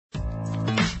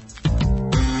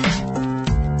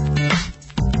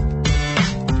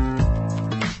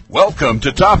Welcome to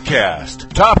TOPcast.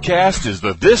 TOPcast is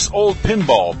the This Old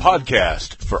Pinball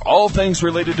podcast for all things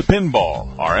related to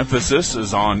pinball. Our emphasis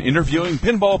is on interviewing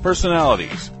pinball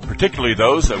personalities, particularly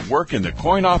those that work in the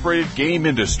coin-operated game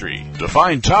industry. To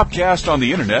find TOPcast on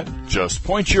the internet, just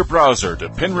point your browser to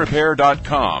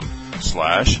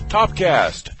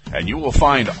pinrepair.com/TOPcast. And you will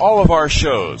find all of our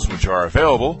shows, which are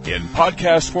available in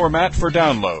podcast format for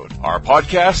download. Our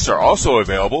podcasts are also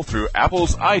available through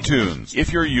Apple's iTunes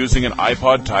if you're using an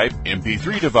iPod-type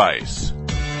MP3 device.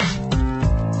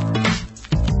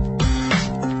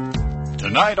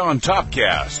 Tonight on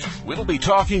TOPcast, we'll be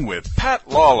talking with Pat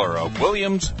Lawler of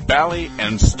Williams, Bally,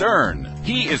 and Stern.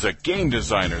 He is a game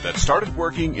designer that started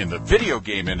working in the video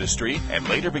game industry and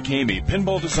later became a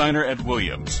pinball designer at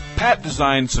Williams. Pat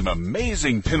designed some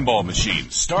amazing pinball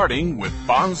machines, starting with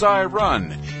Bonsai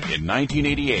Run in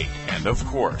 1988, and of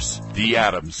course, The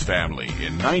Addams Family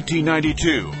in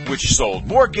 1992, which sold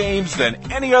more games than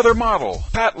any other model.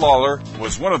 Pat Lawler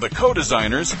was one of the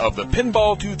co-designers of the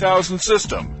Pinball 2000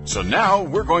 system. So now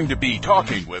we're going to be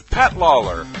talking with Pat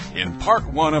Lawler in part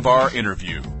one of our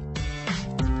interview.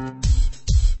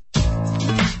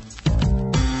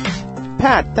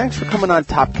 Pat, thanks for coming on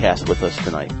TOPcast with us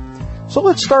tonight. So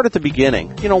let's start at the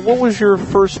beginning. You know, what was your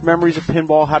first memories of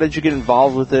pinball? How did you get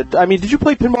involved with it? I mean, did you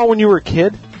play pinball when you were a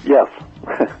kid? Yes.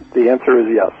 The answer is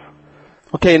yes.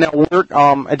 Okay, now,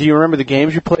 do you remember the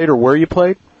games you played or where you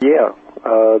played? Yeah.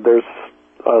 There's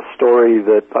a story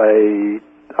that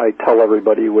I tell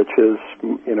everybody, which is,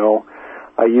 you know,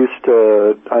 I used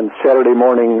to, on Saturday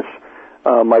mornings,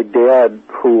 my dad,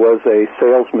 who was a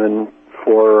salesman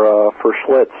for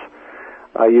Schlitz,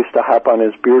 I used to hop on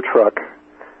his beer truck,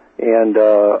 and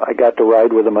I got to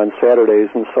ride with him on Saturdays.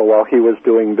 And so while he was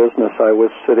doing business, I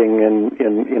was sitting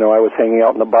I was hanging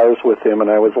out in the bars with him,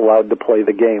 and I was allowed to play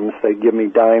the games. They'd give me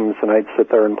dimes, and I'd sit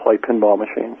there and play pinball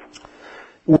machines.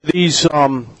 Were these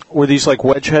like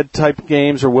Wedgehead type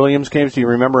games or Williams games? Do you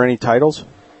remember any titles?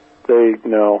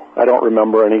 No, I don't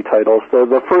remember any titles.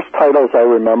 The first titles I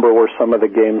remember were some of the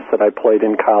games that I played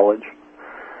in college.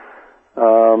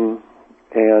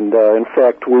 In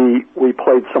fact, we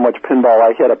played so much pinball.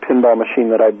 I had a pinball machine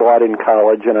that I bought in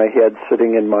college, and I had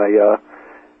sitting in my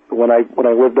when I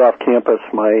lived off campus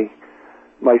my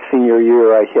senior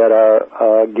year. I had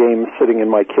a game sitting in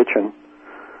my kitchen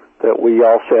that we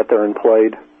all sat there and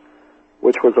played,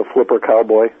 which was a Flipper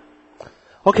Cowboy.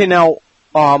 Okay, now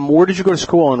where did you go to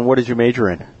school, and what did you major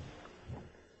in?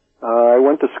 I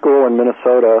went to school in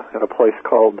Minnesota at a place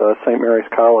called St. Mary's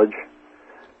College,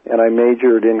 and I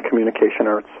majored in communication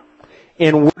arts.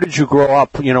 And where did you grow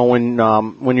up? You know, when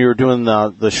you were doing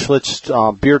the Schlitz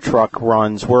beer truck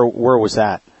runs, where was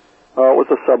that? It was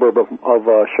a suburb of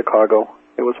Chicago.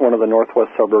 It was one of the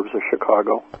northwest suburbs of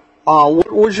Chicago.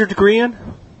 What was your degree in?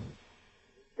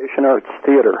 Communication arts,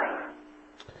 theater,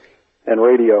 and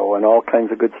radio, and all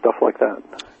kinds of good stuff like that.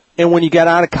 And when you got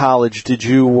out of college, did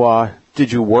you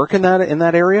work in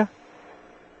that area?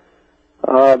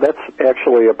 That's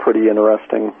actually a pretty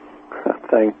interesting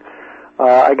thing.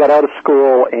 I got out of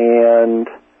school, and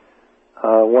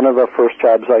one of the first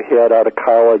jobs I had out of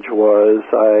college was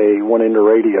I went into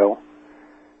radio,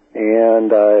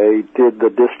 and I did the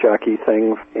disc jockey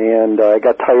thing, and I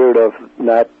got tired of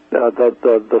not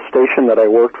the station that I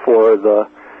worked for. The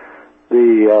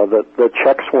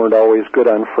checks weren't always good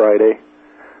on Friday,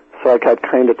 so I got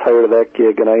kind of tired of that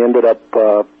gig, and I ended up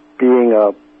being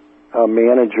a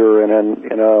manager in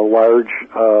a large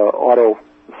auto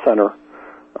center.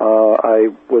 I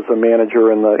was a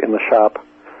manager in the shop.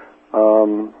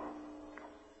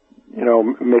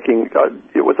 Making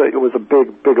it was a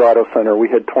big auto center. We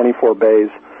had 24 bays,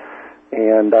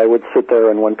 and I would sit there,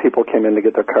 and when people came in to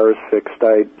get their cars fixed,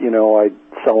 I'd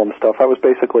sell them stuff. I was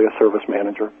basically a service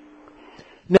manager.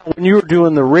 Now, when you were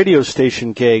doing the radio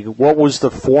station gig, what was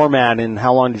the format, and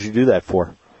how long did you do that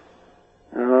for?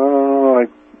 I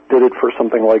did it for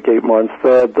something like 8 months.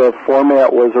 The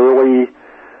format was early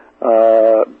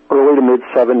to mid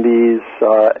 70s,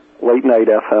 late night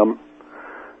FM,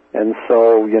 and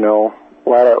so a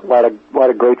lot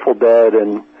of Grateful Dead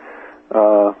and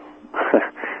all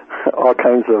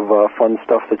kinds of fun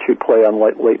stuff that you'd play on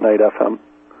late night FM.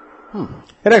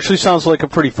 It actually sounds like a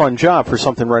pretty fun job for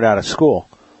something right out of school.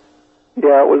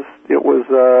 Yeah, there was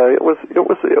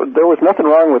nothing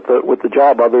wrong with the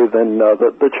job other than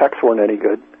the checks weren't any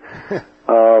good.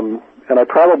 And I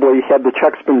probably, had the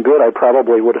checks been good, I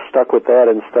probably would have stuck with that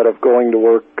instead of going to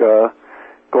work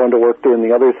doing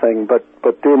the other thing. But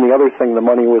doing the other thing, the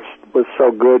money was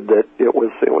so good that it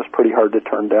was pretty hard to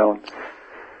turn down.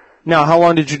 Now, how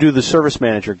long did you do the service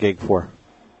manager gig for?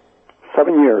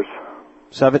 7 years.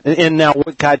 7, and now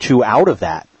what got you out of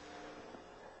that?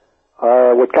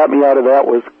 What got me out of that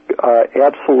was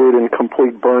absolute and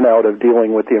complete burnout of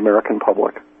dealing with the American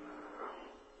public.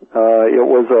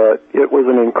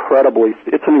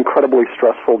 It's an incredibly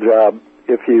stressful job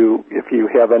if you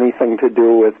have anything to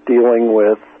do with dealing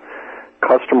with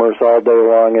customers all day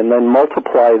long, and then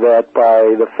multiply that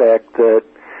by the fact that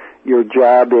your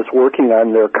job is working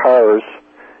on their cars,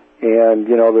 and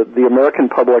the American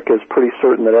public is pretty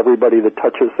certain that everybody that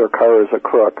touches their car is a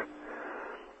crook.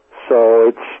 So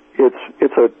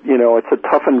it's a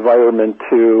tough environment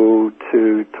to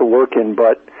work in,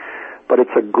 but it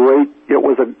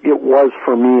was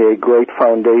for me a great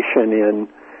foundation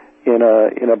in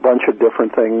a bunch of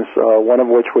different things. One of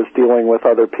which was dealing with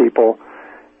other people,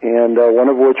 and one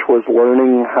of which was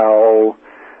learning how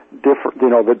different,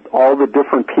 all the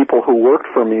different people who worked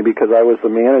for me, because I was the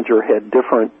manager, had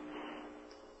different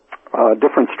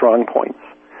strong points,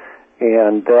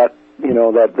 and that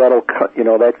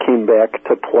came back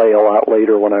to play a lot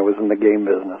later when I was in the game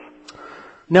business.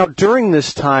 Now, during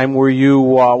this time, were you,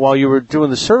 while you were doing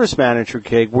the service manager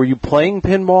gig, were you playing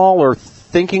pinball or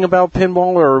thinking about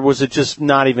pinball, or was it just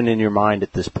not even in your mind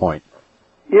at this point?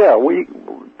 Yeah, we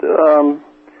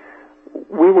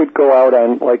would go out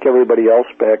on, like everybody else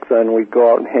back then, we'd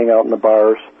go out and hang out in the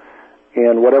bars,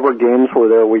 and whatever games were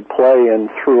there, we'd play, and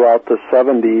throughout the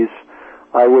 70s,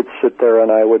 I would sit there and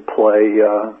I would play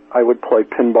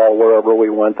pinball wherever we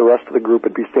went. The rest of the group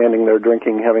would be standing there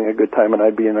drinking, having a good time, and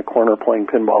I'd be in a corner playing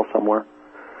pinball somewhere.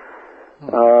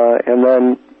 And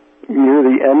then near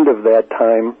the end of that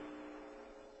time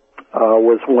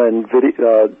was when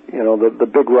the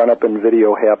big run-up in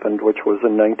video happened, which was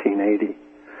in 1980.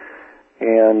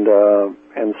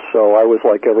 And so I was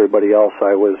like everybody else.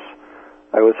 I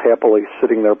was happily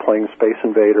sitting there playing Space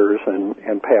Invaders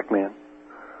and Pac-Man.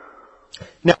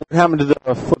 Now, what happened to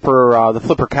the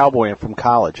flipper cowboy from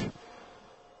college?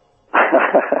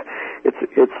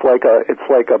 It's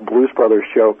like a Blues Brothers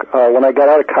joke. When I got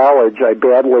out of college, I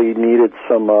badly needed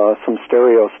some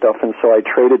stereo stuff, and so I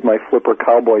traded my flipper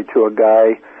cowboy to a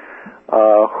guy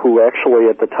who actually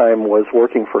at the time was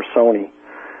working for Sony,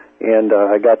 and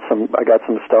I got some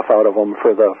stuff out of him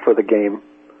for the game.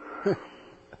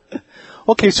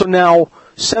 Okay, so now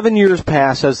 7 years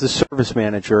pass as the service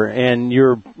manager, and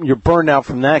you're burned out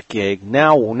from that gig.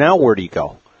 Now where do you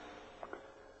go?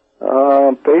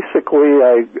 Basically,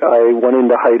 I went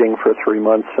into hiding for 3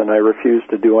 months, and I refused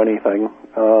to do anything.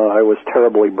 I was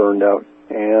terribly burned out,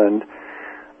 and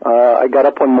I got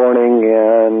up one morning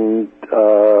and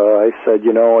I said,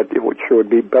 it sure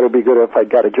would better be good if I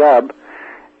got a job.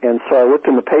 And so I looked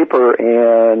in the paper,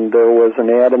 and there was an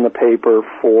ad in the paper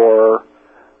for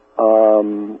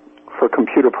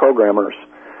computer programmers.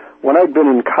 When I'd been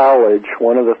in college,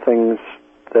 one of the things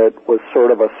that was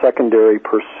sort of a secondary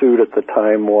pursuit at the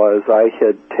time was I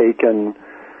had taken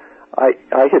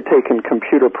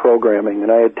computer programming,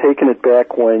 and I had taken it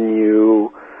back when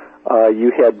you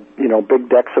had big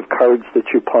decks of cards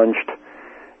that you punched,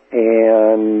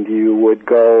 and you would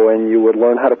go and you would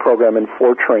learn how to program in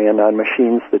Fortran on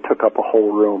machines that took up a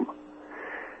whole room.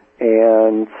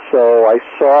 And so I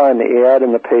saw an ad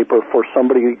in the paper for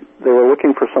somebody. They were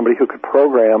looking for somebody who could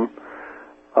program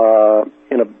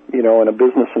in a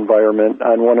business environment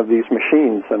on one of these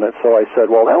machines. And so I said,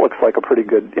 well, that looks like a pretty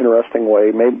good, interesting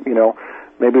way.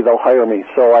 Maybe they'll hire me.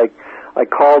 So I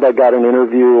called. I got an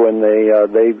interview, and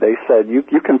they said,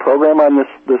 you can program on this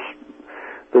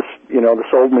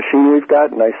old machine we've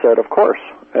got. And I said, of course.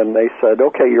 And they said,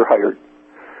 okay, you're hired.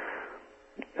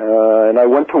 And I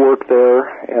went to work there,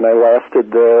 and I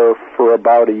lasted there for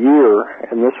about a year,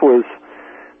 and this was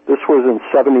in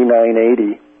 79,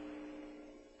 80,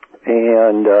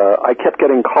 and I kept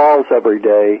getting calls every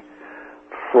day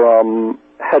from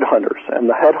headhunters, and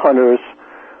the headhunters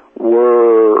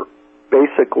were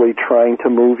basically trying to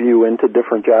move you into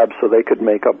different jobs so they could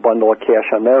make a bundle of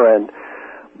cash on their end.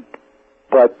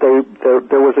 But there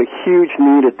was a huge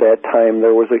need at that time.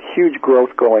 There was a huge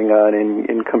growth going on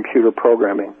in computer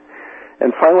programming.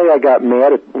 And finally I got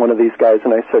mad at one of these guys,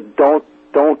 and I said, don't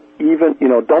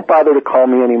bother to call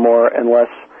me anymore unless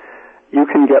you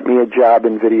can get me a job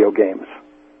in video games.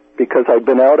 Because I'd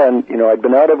been out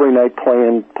every night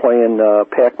playing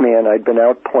Pac-Man. I'd been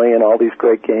out playing all these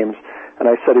great games. And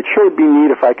I said, it sure would be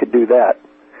neat if I could do that.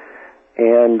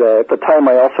 And at the time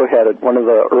I also had one of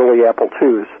the early Apple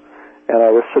IIs. And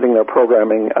I was sitting there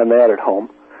programming on that at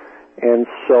home. And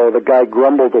so the guy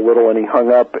grumbled a little, and he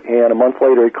hung up, and a month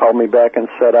later he called me back and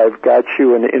said, I've got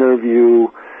you an interview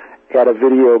at a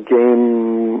video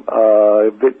game,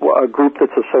 a group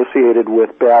that's associated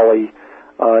with Bally,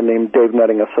 named Dave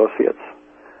Nutting Associates.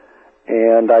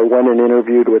 and I went and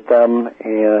interviewed with them,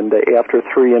 and after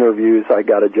 3 interviews, I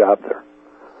got a job there.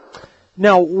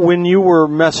 Now, when you were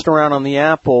messing around on the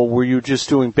Apple, were you just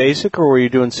doing BASIC, or were you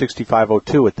doing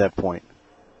 6502 at that point?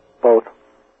 Both.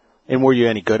 And were you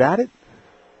any good at it?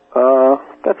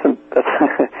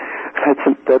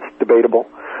 That's debatable.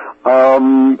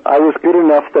 I was good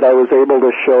enough that I was able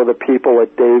to show the people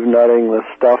at Dave Nutting the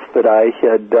stuff that I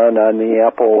had done on the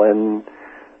Apple, and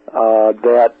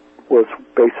that was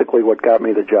basically what got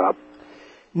me the job.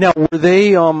 Now, were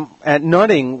they at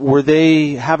Nutting? Were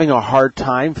they having a hard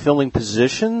time filling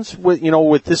positions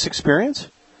with this experience?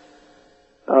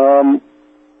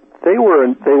 They were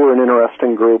an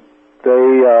interesting group.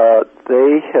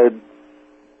 They had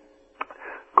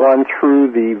gone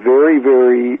through the very,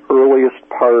 very earliest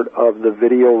part of the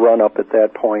video run-up at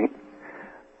that point.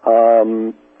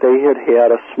 They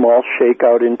had a small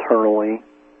shakeout internally.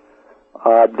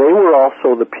 They were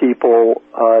also the people,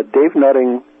 Dave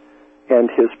Nutting and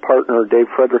his partner, Dave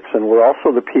Fredrickson, were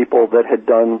also the people that had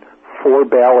done for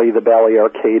Bally, the Bally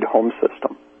Arcade home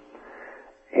system.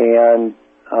 And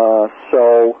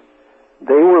so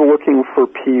they were looking for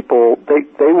people.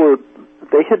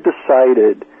 They had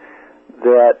decided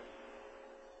that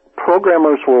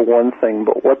programmers were one thing,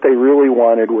 but what they really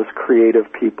wanted was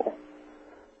creative people.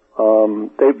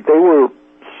 They were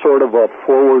sort of a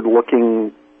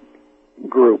forward-looking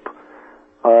group.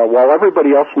 While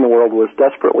everybody else in the world was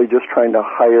desperately just trying to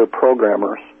hire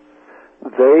programmers,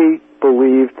 they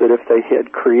believed that if they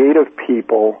had creative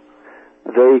people,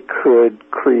 they could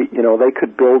they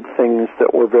could build things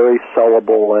that were very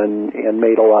sellable and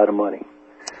made a lot of money.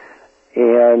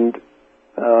 And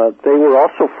they were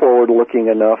also forward-looking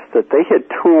enough that they had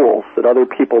tools that other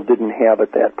people didn't have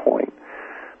at that point.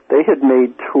 They had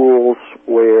made tools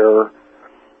where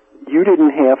you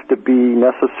didn't have to be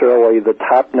necessarily the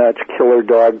top-notch killer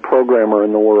dog programmer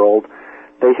in the world.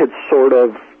 They had sort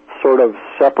of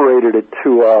separated it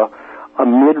to a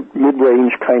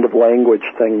mid-range kind of language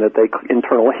thing that they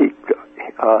internally,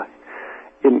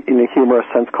 in a humorous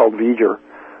sense, called V'ger,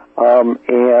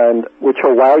 and which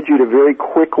allowed you to very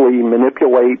quickly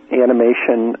manipulate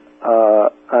animation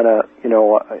on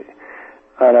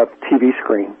a TV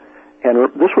screen. And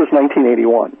this was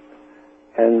 1981.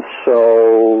 And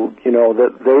so,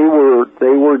 that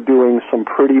they were doing some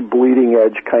pretty bleeding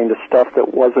edge kind of stuff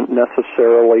that wasn't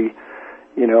necessarily,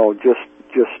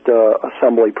 just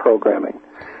assembly programming.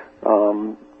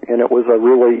 And it was a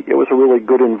really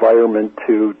good environment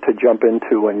to jump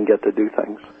into and get to do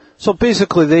things. So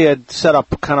basically, they had set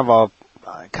up kind of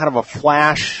a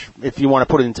flash, if you want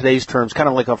to put it in today's terms, kind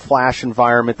of like a flash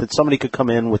environment that somebody could come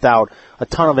in without a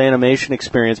ton of animation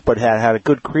experience, but had a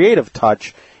good creative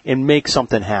touch and make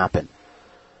something happen.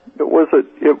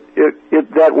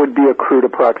 That would be a crude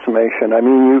approximation. I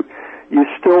mean, you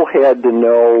still had to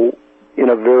know, in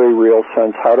a very real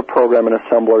sense, how to program an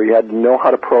assembler. You had to know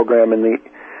how to program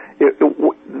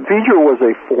V'ger was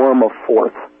a form of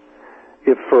Forth.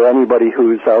 If for anybody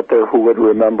who's out there who would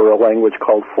remember a language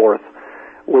called Forth,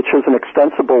 which is an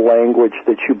extensible language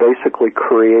that you basically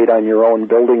create on your own,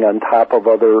 building on top of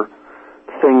other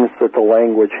things that the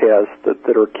language has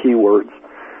that are keywords.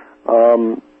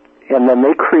 And then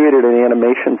they created an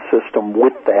animation system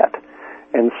with that.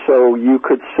 And so you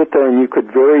could sit there and you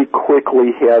could very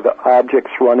quickly have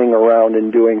objects running around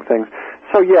and doing things.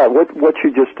 So yeah, what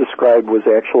you just described was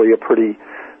actually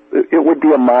it would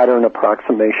be a modern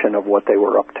approximation of what they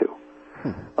were up to.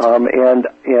 And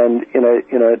in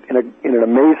an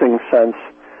amazing sense,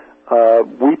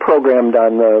 we programmed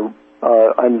on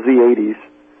Z80s,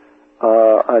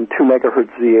 on 2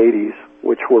 megahertz Z80s,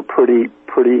 which were pretty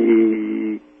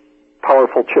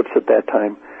powerful chips at that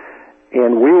time.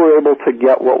 And we were able to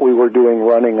get what we were doing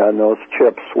running on those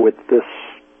chips with this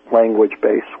language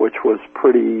base, which was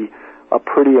a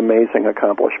pretty amazing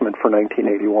accomplishment for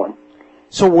 1981.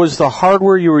 So was the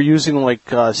hardware you were using like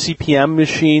CPM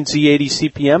machines,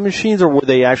 Z80 CPM machines, or were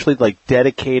they actually like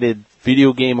dedicated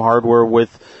video game hardware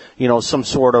with, some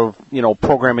sort of,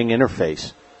 programming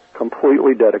interface?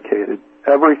 Completely dedicated.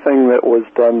 Everything that was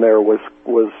done there was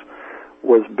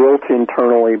built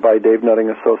internally by Dave Nutting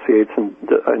Associates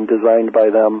and designed by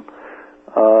them.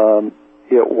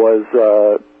 It was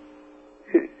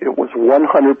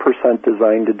 100%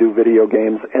 designed to do video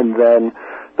games, and then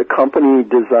the company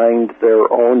designed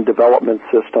their own development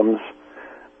systems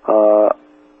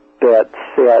that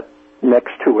sat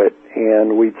next to it,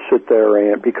 and we'd sit there,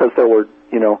 and because there was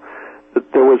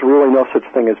really no such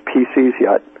thing as PCs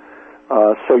yet.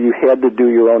 So you had to do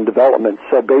your own development.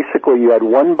 So basically you had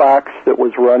one box that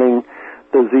was running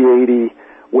the Z80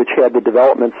 which had the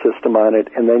development system on it,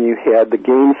 and then you had the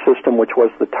game system, which was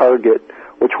the target,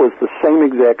 which was the same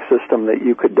exact system that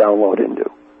you could download into.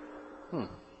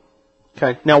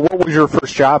 Okay. Now, what was your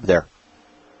first job there?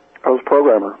 I was a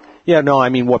programmer. Yeah, no, I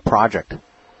mean, what project?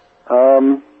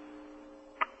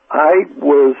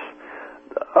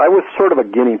 I was sort of a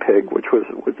guinea pig, which was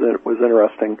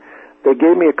interesting. They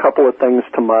gave me a couple of things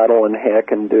to model and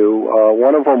hack and do.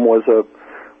 One of them was a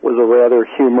rather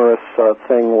humorous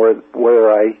thing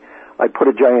where I put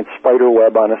a giant spider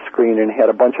web on a screen and had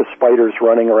a bunch of spiders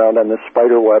running around on this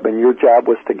spider web, and your job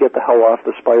was to get the hell off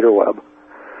the spider web.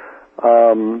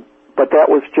 But that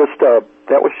was just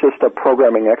a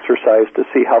programming exercise to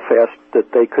see how fast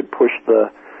that they could push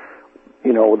the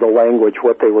language,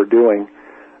 what they were doing.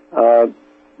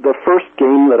 The first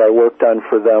game that I worked on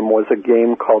for them was a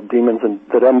game called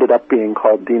that ended up being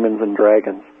called Demons and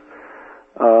Dragons,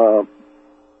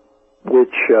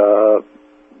 which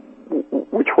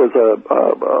was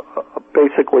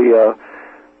basically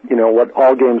what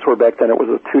all games were back then. It was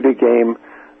a 2D game.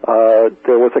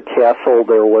 There was a castle.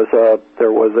 There was a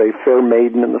fair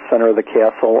maiden in the center of the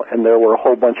castle, and there were a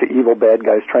whole bunch of evil bad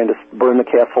guys trying to burn the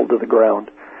castle to the ground.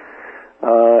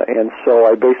 And so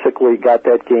I basically got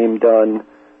that game done.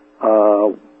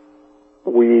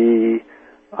 We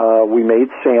made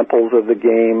samples of the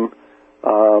game,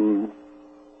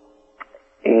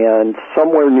 and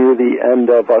somewhere near the end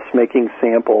of us making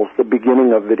samples, the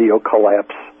beginning of video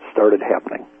collapse started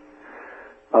happening.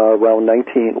 Around late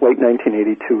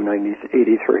 1982,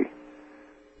 1983.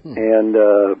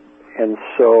 And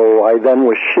so I then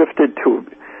was shifted to,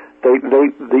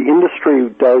 the industry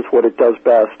does what it does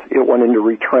best. It went into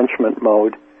retrenchment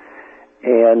mode,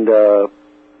 and the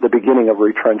beginning of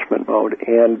retrenchment mode,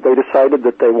 and they decided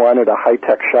that they wanted a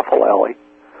high-tech shuffle alley.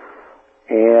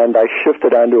 And I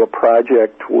shifted onto a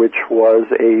project which was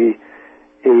a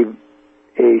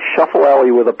shuffle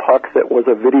alley with a puck that was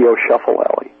a video shuffle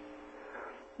alley.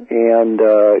 And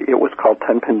it was called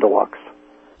 10-Pin Deluxe.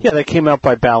 Yeah, that came out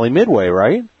by Bally Midway,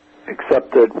 right?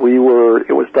 Except that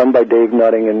it was done by Dave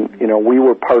Nutting, and, we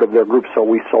were part of their group, so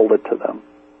we sold it to them.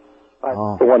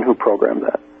 I'm the one who programmed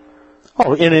that.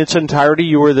 Oh, in its entirety,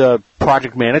 you were the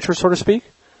project manager, so to speak?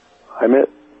 I'm it.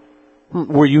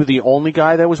 Were you the only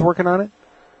guy that was working on it?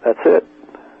 That's it.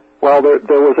 Well, there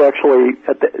was actually,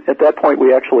 at that point,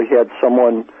 we actually had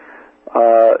someone,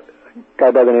 a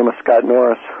guy by the name of Scott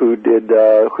Norris, who did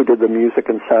the music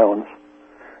and sounds,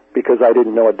 because I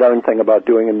didn't know a darn thing about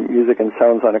doing music and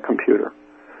sounds on a computer.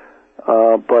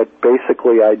 But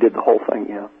basically, I did the whole thing,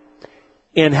 yeah.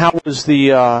 And how was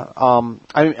the,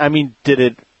 I mean, did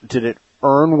it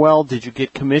earn well? Did you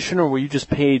get commission, or were you just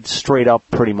paid straight up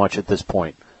pretty much at this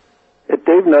point? At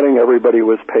Dave Nutting, everybody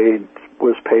was paid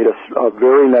a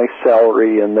very nice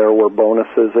salary, and there were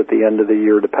bonuses at the end of the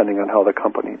year depending on how the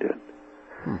company did.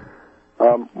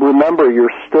 Remember,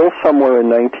 you're still somewhere in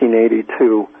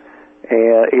 1982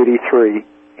 and 83,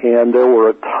 and there were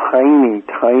a tiny,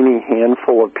 tiny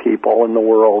handful of people in the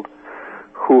world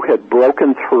who had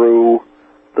broken through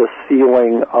the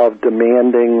ceiling of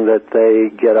demanding that they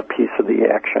get a piece of the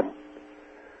action.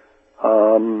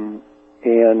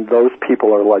 And those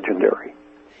people are legendary.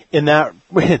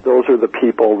 Those are the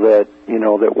people that,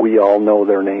 that we all know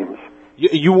their names.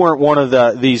 You weren't one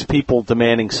of these people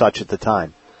demanding such at the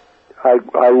time.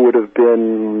 I would have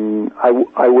been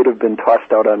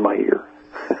tossed out on my ear.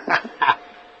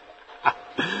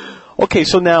 Okay,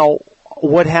 so now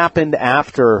what happened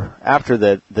after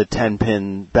the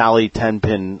 10-pin Bally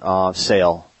 10-pin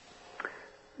sale?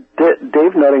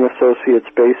 Dave Nutting Associates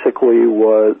basically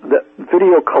the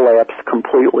video collapse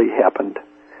completely happened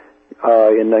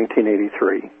in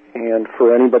 1983. And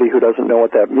for anybody who doesn't know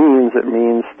what that means, it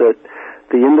means that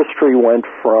the industry went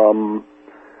from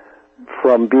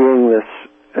being this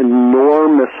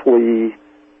enormous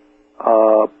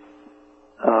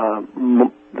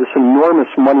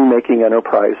money-making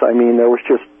enterprise. I mean, there was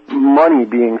just money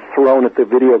being thrown at the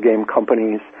video game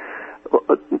companies.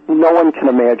 No one can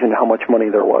imagine how much money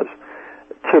there was,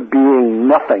 to being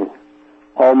nothing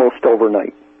almost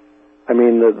overnight. I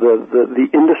mean, the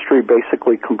industry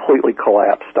basically completely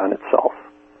collapsed on itself.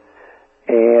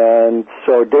 And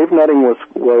so Dave Nutting was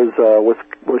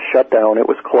shut down. It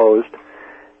was closed,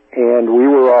 and we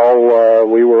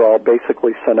were all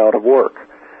basically sent out of work.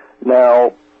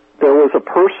 Now, there was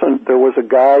a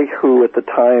guy who at the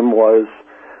time was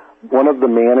one of the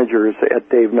managers at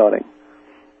Dave Nutting,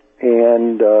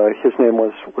 and his name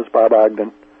was Bob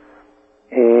Ogden,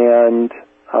 and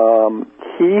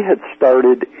he had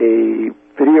started a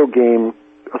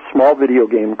small video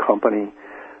game company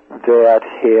that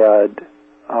had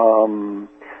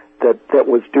that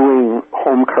was doing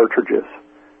home cartridges,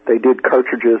 They did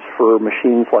cartridges for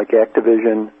machines like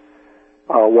Activision,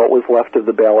 what was left of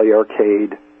the Bally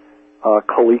Arcade,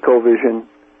 ColecoVision,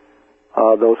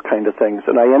 those kind of things.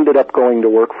 And I ended up going to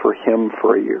work for him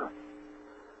for a year.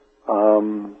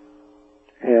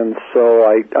 And so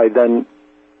I then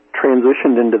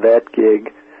transitioned into that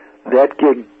gig. That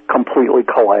gig completely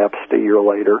collapsed a year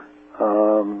later,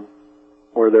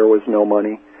 where there was no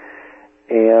money.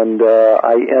 And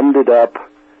I ended up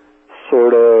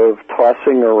sort of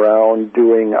tossing around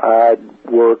doing odd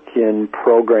work in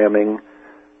programming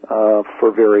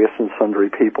for various and sundry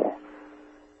people.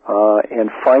 And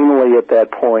finally at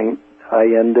that point, I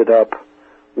ended up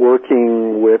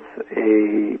working with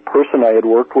a person I had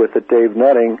worked with at Dave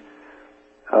Nutting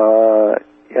at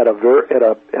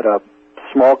a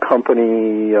small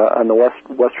company on the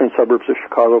western suburbs of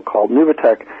Chicago called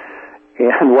Nuvatech.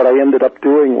 And what I ended up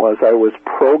doing was I was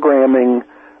programming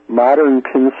modern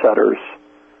pin setters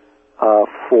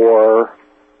for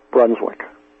Brunswick.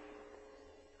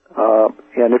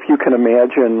 And if you can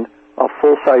imagine a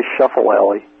full-size shuffle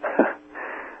alley,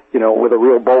 with a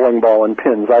real bowling ball and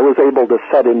pins, I was able to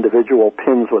set individual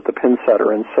pins with the pin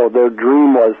setter. And so their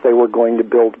dream was they were going to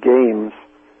build games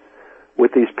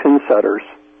with these pin setters.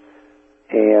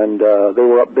 And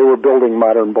they were building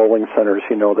modern bowling centers,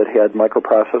 that had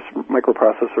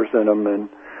microprocessors in them and,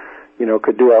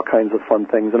 could do all kinds of fun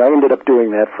things. And I ended up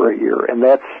doing that for a year. And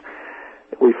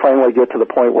we finally get to the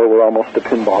point where we're almost to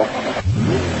pinball.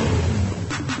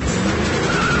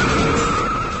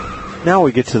 Now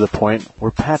we get to the point where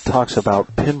Pat talks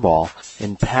about pinball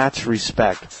and Pat's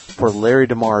respect for Larry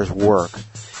DeMar's work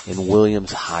in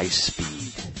Williams High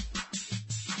Speed.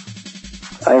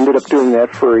 I ended up doing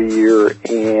that for a year,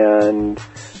 and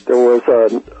there was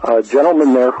a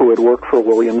gentleman there who had worked for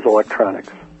Williams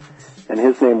Electronics, and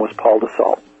his name was Paul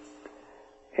DeSalt.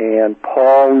 And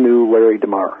Paul knew Larry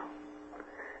DeMar.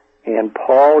 And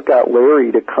Paul got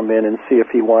Larry to come in and see if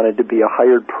he wanted to be a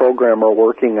hired programmer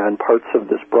working on parts of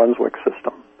this Brunswick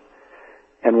system.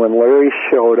 And when Larry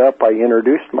showed up, I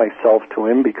introduced myself to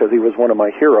him because he was one of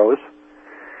my heroes.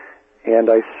 And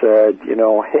I said,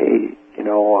 hey,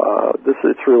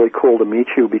 it's really cool to meet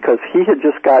you, because he had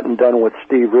just gotten done with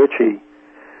Steve Ritchie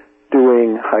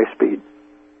doing high speed.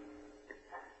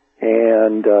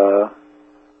 And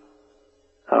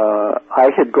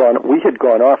we had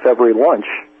gone off every lunch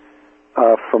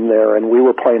from there, and we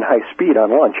were playing high speed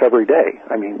on lunch every day.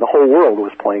 I mean, the whole world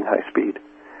was playing high speed.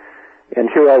 And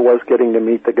here I was getting to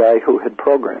meet the guy who had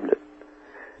programmed it.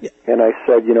 Yeah. And I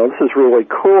said, this is really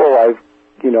cool.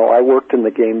 I worked in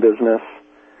the game business.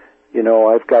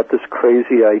 I've got this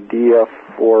crazy idea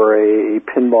for a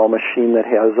pinball machine that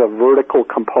has a vertical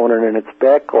component in its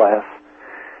back glass.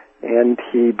 And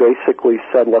he basically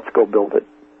said, let's go build it.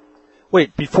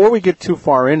 Wait, before we get too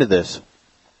far into this,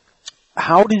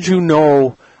 how did you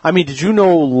know, did you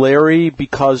know Larry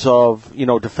because of,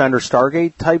 Defender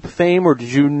Stargate type fame, or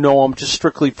did you know him just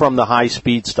strictly from the high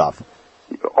speed stuff?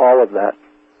 All of that.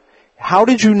 How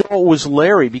did you know it was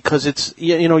Larry? Because it's,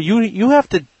 you have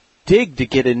to dig to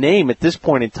get a name at this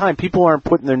point in time. People aren't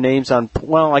putting their names on,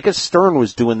 well, I guess Stern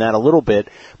was doing that a little bit,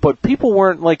 but people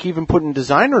weren't even putting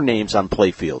designer names on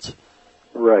playfields.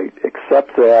 Right,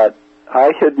 except that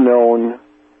I had known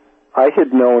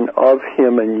of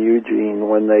him and Eugene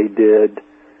when they did,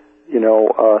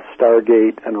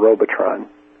 Stargate and Robotron,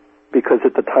 because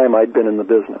at the time I'd been in the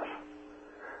business.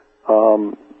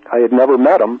 I had never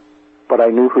met them, but I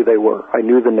knew who they were. I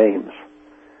knew the names.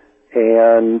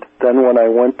 And then when I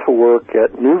went to work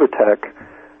at Nuvatech,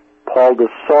 Paul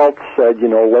DeSalt said,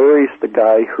 Larry's the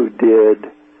guy who did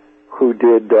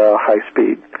high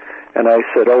speed. And I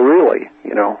said, oh really?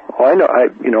 I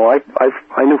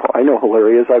know who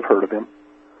Larry is. I've heard of him.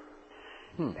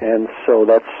 And so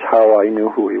that's how I knew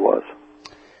who he was.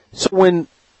 So when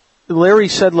Larry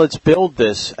said, let's build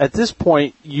this, at this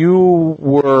point you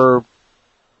were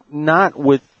not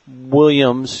with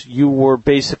Williams, you were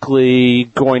basically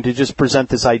going to just present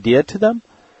this idea to them?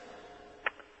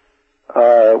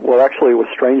 Well, actually, it was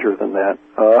stranger than that.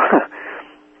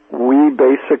 We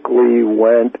basically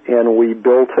went and we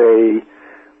built a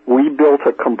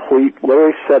complete,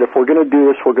 Larry said, if we're going to do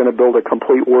this, we're going to build a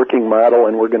complete working model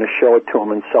and we're going to show it to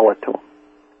him and sell it to him.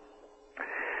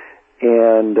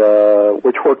 And,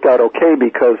 which worked out okay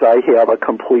because I have a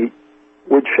complete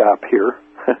wood shop here.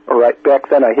 Back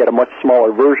then I had a much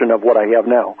smaller version of what I have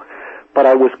now. But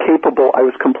I was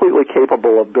completely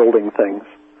capable of building things.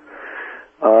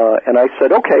 And I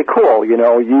said, okay, cool, you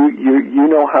know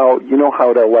how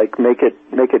to make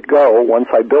it go once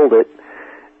I build it.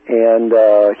 And,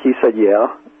 he said,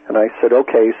 yeah. And I said,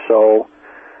 okay, so,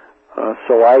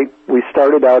 We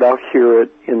started out here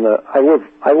I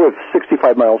live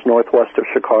 65 miles northwest of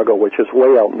Chicago, which is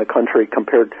way out in the country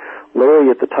compared. Larry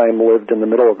at the time lived in the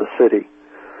middle of the city.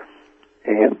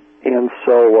 And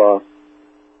so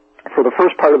for the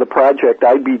first part of the project,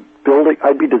 I'd be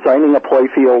designing a play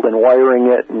field and wiring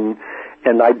it, and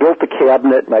I built the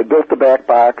cabinet, and I built the back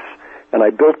box, and I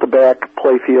built the back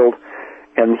play field,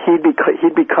 and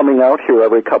he'd be coming out here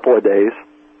every couple of days,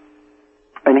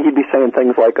 and he'd be saying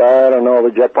things like, I don't know,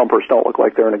 the jet bumpers don't look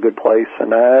like they're in a good place,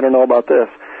 and I don't know about this.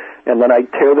 And then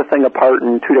I'd tear the thing apart,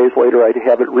 and 2 days later I'd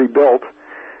have it rebuilt,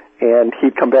 and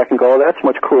he'd come back and go, oh, that's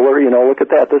much cooler, look at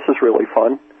that, this is really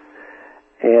fun.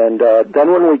 And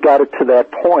then when we got it to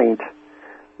that point,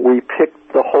 we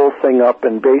picked the whole thing up,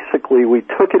 and basically we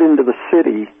took it into the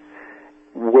city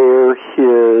where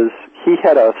he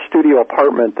had a studio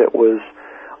apartment that was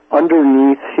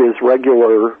underneath his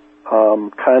regular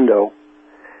condo,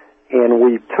 and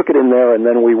we took it in there, and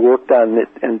then we worked on it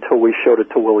until we showed it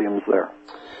to Williams there.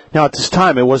 Now, at this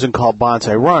time, it wasn't called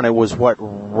Bonsai Run. It was, what,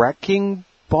 Wrecking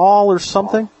Ball or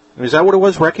something? Is that what it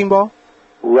was, Wrecking Ball?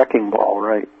 Wrecking Ball,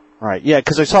 right. Right, yeah,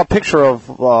 because I saw a picture of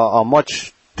a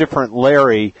much different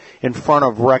Larry in front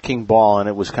of Wrecking Ball, and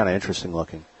it was kind of interesting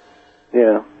looking.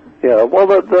 Yeah.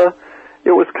 Well, it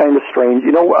was kind of strange.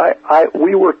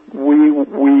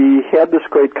 We had this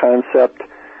great concept.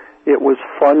 It was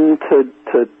fun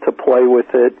to play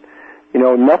with it.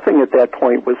 Nothing at that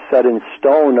point was set in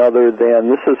stone other than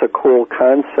this is a cool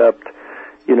concept.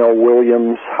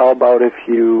 Williams, how about if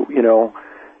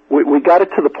we got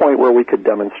it to the point where we could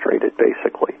demonstrate it,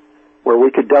 basically, where we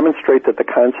could demonstrate that the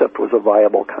concept was a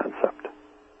viable concept.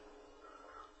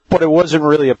 But it wasn't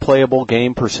really a playable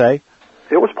game per se?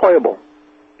 It was playable.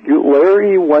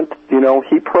 Larry went,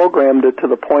 he programmed it to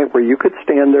the point where you could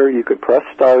stand there, you could press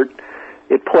start,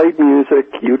 it played music,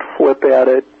 you'd flip at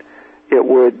it, it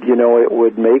would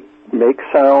make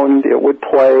sound, it would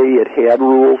play, it had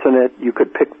rules in it,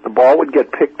 the ball would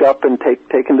get picked up and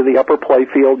taken to the upper play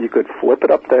field, you could flip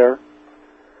it up there.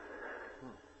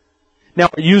 Now,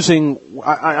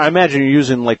 I imagine you're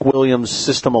using like Williams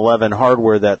System 11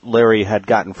 hardware that Larry had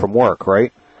gotten from work,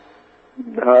 right?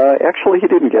 Actually, he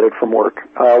didn't get it from work.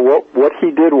 What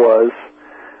he did was,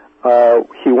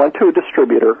 he went to a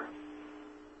distributor,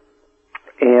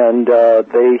 and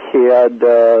they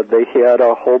had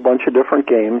a whole bunch of different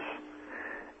games,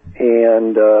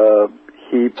 and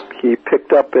he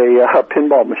picked up a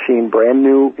pinball machine, brand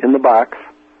new in the box.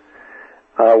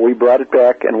 We brought it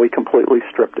back, and we completely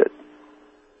stripped it.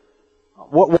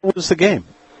 What was the game?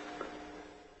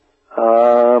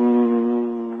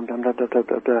 I'm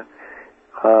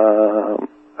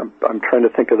trying to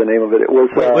think of the name of it. It was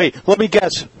wait. Let me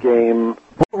guess. Game.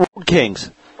 Road Kings.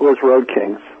 It was Road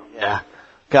Kings. Yeah.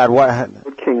 God, what?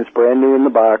 Road Kings, brand new in the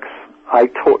box. I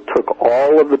took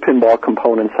all of the pinball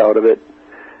components out of it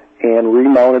and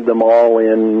remounted them all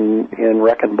in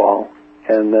Wrecking Ball,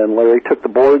 and then Larry took the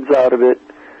boards out of it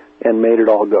and made it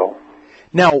all go.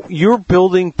 Now, you're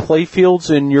building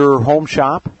playfields in your home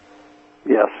shop?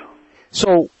 Yes.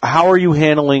 So, how are you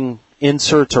handling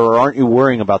inserts, or aren't you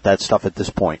worrying about that stuff at this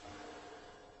point?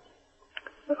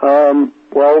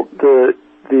 Well,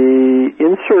 the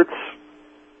inserts,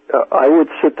 I would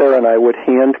sit there and I would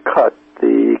hand cut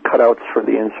the cutouts for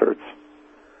the inserts.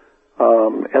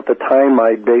 At the time,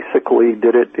 I basically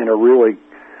did it in a really,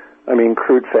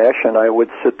 crude fashion. I would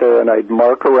sit there and I'd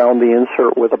mark around the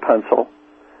insert with a pencil,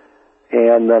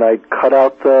 and then I'd cut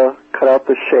out the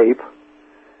shape,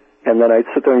 and then I'd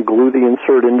sit there and glue the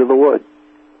insert into the wood.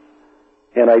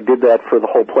 And I did that for the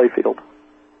whole playfield.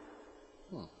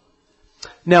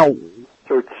 Now,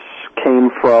 inserts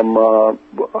came from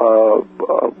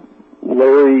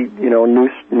Larry,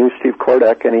 knew Steve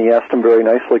Kordek, and he asked him very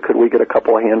nicely, could we get a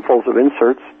couple of handfuls of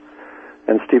inserts?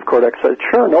 And Steve Kordek said,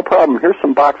 sure, no problem. Here's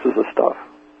some boxes of stuff.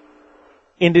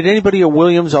 And did anybody at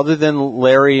Williams, other than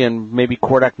Larry and maybe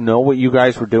Kordek, know what you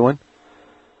guys were doing?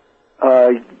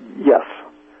 Yes.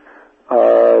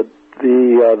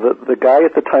 The guy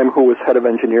at the time who was head of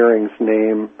engineering's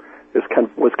name was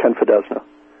Ken Fidesna,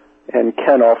 and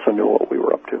Ken also knew what we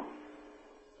were up to.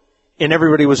 And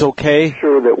everybody was okay?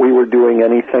 Sure that we were doing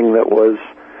anything that was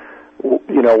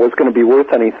going to be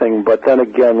worth anything, but then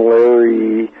again,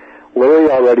 Larry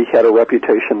already had a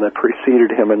reputation that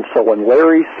preceded him, and so when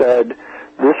Larry said,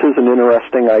 this is an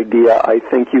interesting idea, I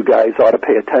think you guys ought to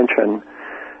pay attention,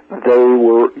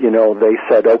 they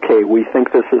said, okay, we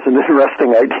think this is an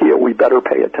interesting idea, we better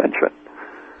pay attention.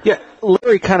 Yeah,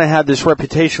 Larry kind of had this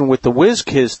reputation with the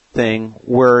WizKids thing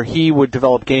where he would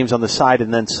develop games on the side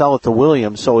and then sell it to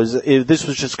Williams, so this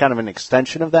was just kind of an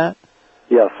extension of that?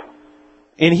 Yes.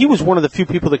 And he was one of the few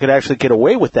people that could actually get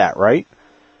away with that, right?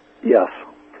 Yes.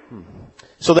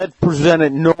 So that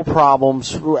presented no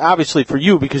problems, obviously for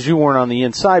you because you weren't on the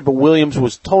inside, but Williams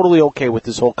was totally okay with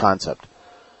this whole concept.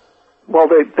 Well,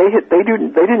 they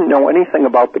didn't know anything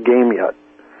about the game yet.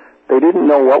 They didn't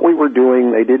know what we were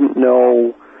doing. They didn't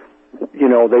know,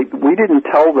 we didn't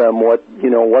tell them what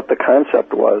the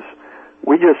concept was.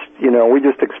 We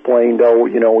just explained,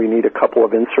 we need a couple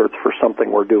of inserts for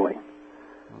something we're doing.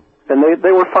 And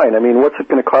they were fine. I mean, what's it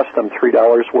going to cost them?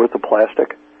 $3 worth of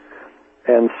plastic?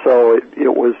 And so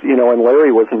it was, and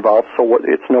Larry was involved, so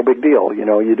it's no big deal.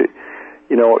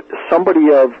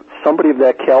 Somebody of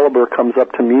that caliber comes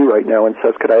up to me right now and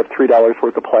says, could I have $3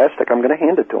 worth of plastic? I'm going to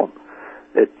hand it to him.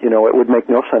 It would make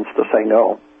no sense to say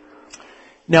no.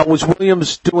 Now, was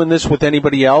Williams doing this with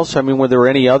anybody else? I mean, were there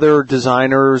any other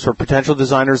designers or potential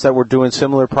designers that were doing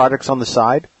similar projects on the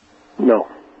side? No.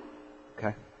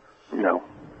 Okay. No.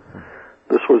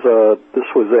 This was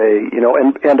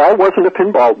and I wasn't a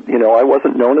pinball, I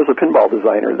wasn't known as a pinball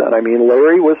designer then. I mean,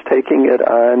 Larry was taking it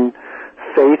on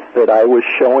faith that I was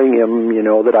showing him,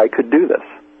 that I could do this.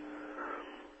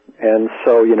 And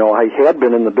so, I had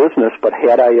been in the business, but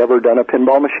had I ever done a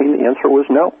pinball machine? The answer was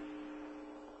no.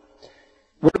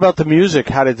 What about the music?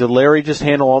 Did Larry just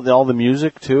handle all the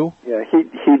music too? Yeah,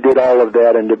 he did all of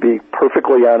that, and to be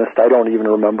perfectly honest, I don't even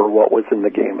remember what was in the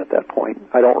game at that point.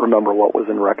 I don't remember what was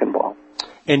in Wrecking Ball.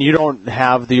 And you don't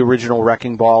have the original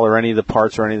Wrecking Ball or any of the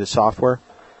parts or any of the software?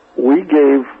 I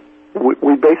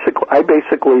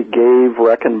basically gave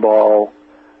Wrecking Ball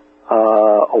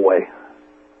away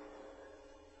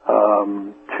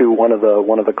to one of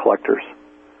the collectors.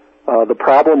 The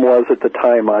problem was at the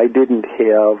time I didn't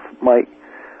have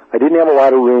a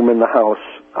lot of room in the house.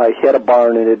 I had a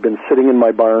barn and it had been sitting in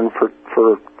my barn for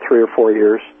 3 or 4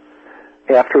 years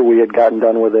after we had gotten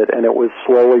done with it, and it was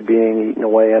slowly being eaten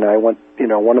away. And I went,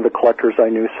 one of the collectors I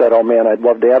knew said, "Oh man, I'd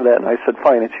love to have that," and I said,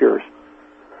 "Fine, it's yours."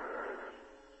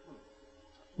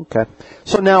 Okay.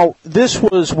 So now, this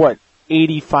was,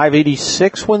 85,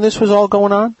 86 when this was all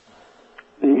going on?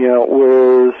 Yeah, it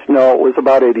was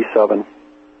about 87.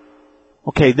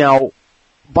 Okay, now,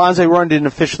 Bonsai Run didn't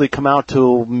officially come out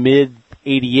till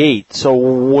mid-88,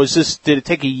 so did it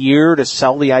take a year to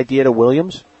sell the idea to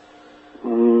Williams?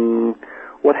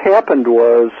 What happened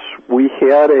was we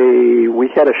had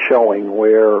a showing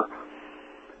where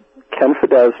Ken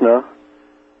Fidesna,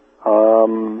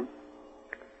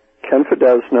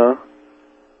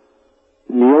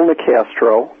 Neil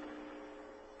Nicastro,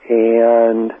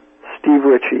 and Steve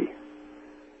Ritchie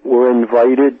were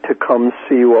invited to come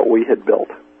see what we had built.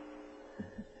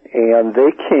 And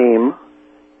they came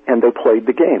and they played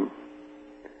the game.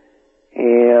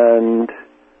 And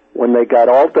when they got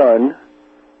all done,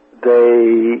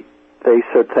 they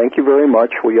said, "Thank you very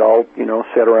much." We all,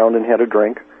 sat around and had a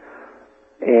drink,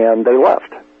 and they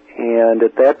left. And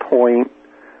at that point,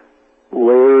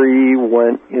 Larry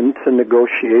went into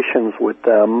negotiations with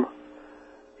them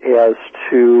as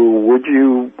to, would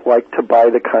you like to buy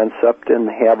the concept and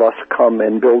have us come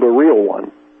and build a real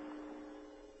one?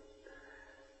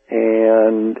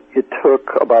 And it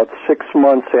took about 6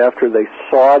 months after they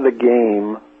saw the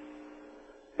game,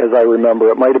 as I remember.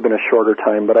 It might have been a shorter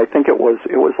time, but I think it was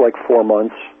like 4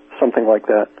 months, something like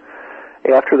that.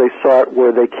 After they saw it,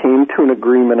 where they came to an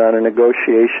agreement on a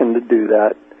negotiation to do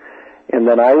that. And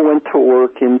then I went to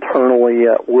work internally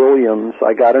at Williams.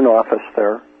 I got an office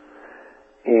there.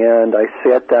 And I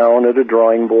sat down at a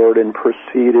drawing board and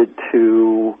proceeded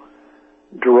to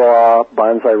draw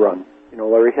Bonsai Run.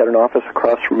 Larry had an office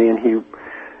across from me, and he,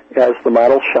 as the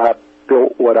model shop,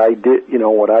 built what I did,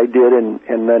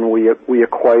 and then we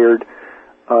acquired.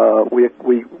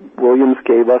 Williams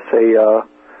gave us a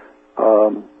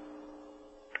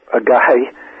guy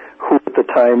who at the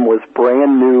time was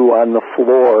brand new on the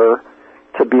floor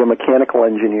to be a mechanical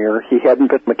engineer. He hadn't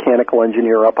been a mechanical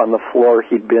engineer up on the floor.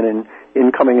 He'd been in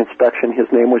incoming inspection.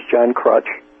 His name was John Crutch.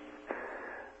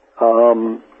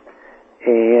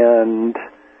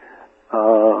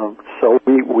 So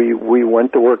we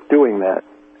went to work doing that.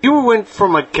 You went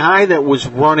from a guy that was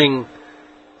running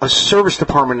a service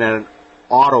department at an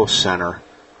auto center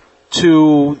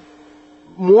to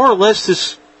more or less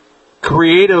this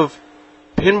creative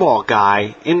pinball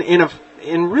guy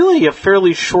in really a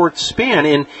fairly short span,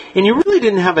 and you really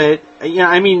didn't have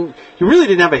you really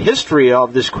didn't have a history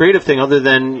of this creative thing other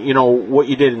than what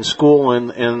you did in school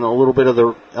and a little bit of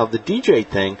the DJ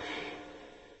thing.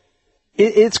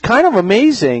 It's kind of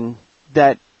amazing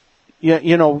that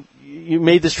you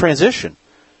made this transition.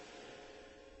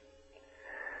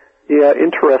 Yeah,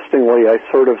 interestingly, I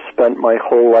sort of spent my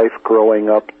whole life growing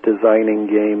up designing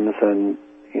games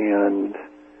and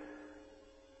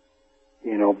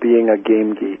being a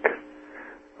game geek,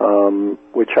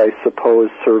 which I suppose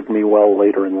served me well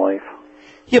later in life.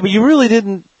 Yeah, but you really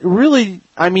didn't,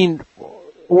 I mean,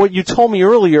 what you told me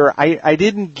earlier, I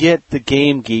didn't get the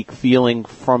game geek feeling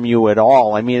from you at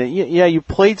all. I mean, yeah, you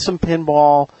played some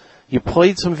pinball, you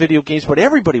played some video games, but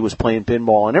everybody was playing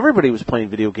pinball and everybody was playing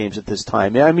video games at this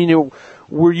time. I mean,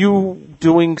 were you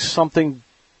doing something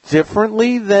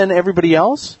differently than everybody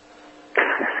else?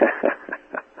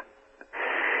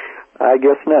 I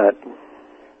guess not.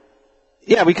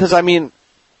 Yeah, because I mean,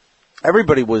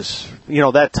 everybody was,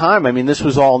 that time, I mean, this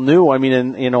was all new. I mean,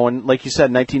 and like you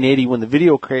said, 1980 when the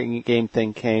video game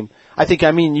thing came, I think,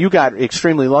 you got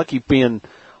extremely lucky being,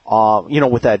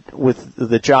 with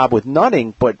the job with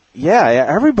Nutting, but yeah,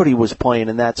 everybody was playing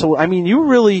in that. So, I mean, you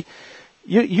really,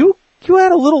 you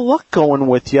had a little luck going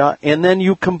with you, and then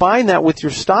you combine that with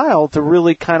your style to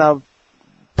really kind of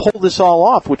pull this all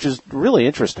off, which is really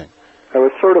interesting. I was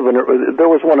there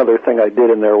was one other thing I did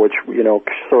in there which,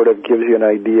 sort of gives you an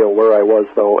idea where I was,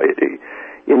 though. In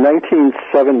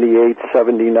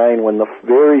 1978-79, when the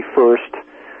very first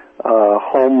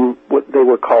they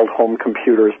were called home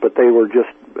computers, but they were just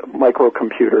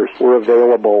microcomputers, were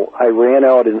available, I ran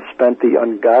out and spent the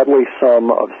ungodly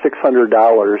sum of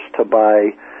 $600 to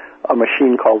buy a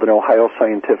machine called an Ohio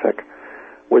Scientific,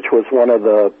 which was one of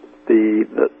they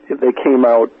came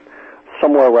out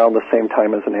somewhere around the same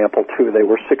time as an Apple II. They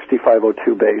were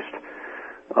 6502 based.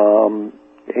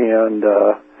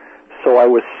 So I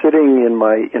was sitting in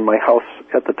my house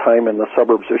at the time in the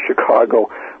suburbs of Chicago,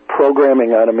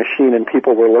 programming on a machine, and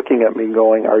people were looking at me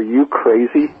going, "Are you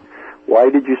crazy? Why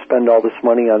did you spend all this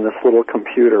money on this little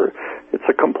computer? It's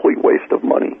a complete waste of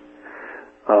money."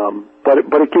 But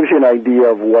it gives you an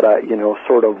idea of what I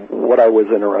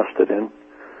was interested in.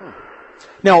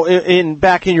 Now,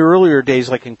 back in your earlier days,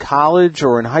 like in college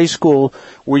or in high school,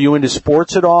 were you into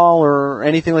sports at all or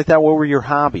anything like that? What were your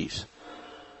hobbies?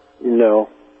 No.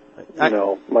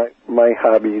 My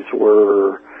hobbies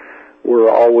were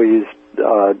always,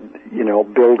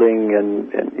 building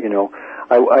and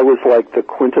I was like the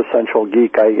quintessential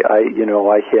geek. I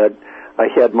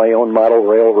had my own model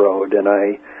railroad, and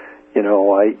I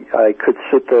could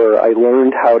sit there. I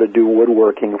learned how to do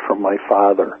woodworking from my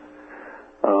father.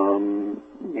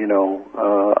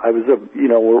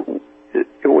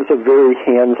 It was a very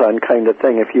hands-on kind of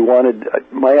thing. If you wanted,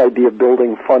 my idea of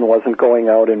building fun wasn't going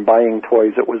out and buying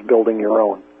toys, it was building your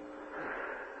own.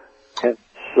 And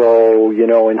so,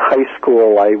 in high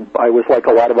school, I was like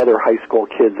a lot of other high school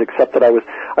kids, except that I was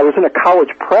in a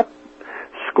college prep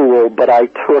school, but I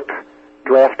took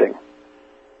drafting.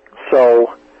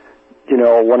 So,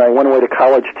 when I went away to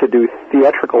college to do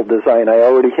theatrical design, I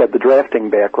already had the drafting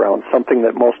background, something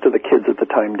that most of the kids at the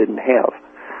time didn't have.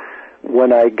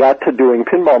 When I got to doing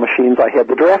pinball machines, I had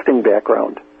the drafting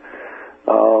background.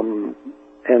 And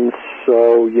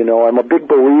so, I'm a big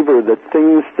believer that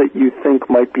things that you think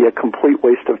might be a complete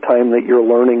waste of time that you're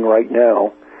learning right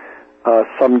now,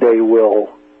 someday will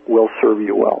serve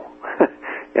you well.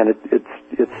 And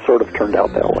it's sort of turned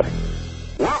out that way.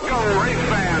 Welcome, race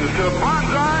fans, to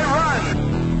Bonsai Run!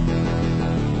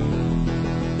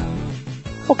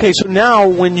 Okay, so now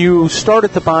when you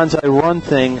started the Bonsai Run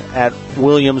thing at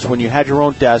Williams, when you had your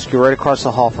own desk, you're right across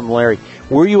the hall from Larry,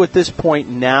 were you at this point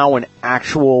now an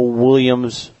actual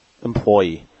Williams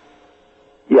employee?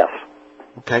 Yes.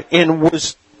 Okay, and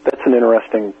That's an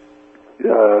interesting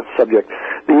subject.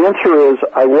 The answer is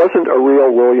I wasn't a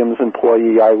real Williams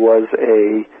employee. I was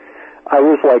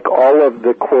like all of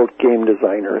the quote game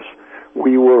designers.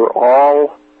 We were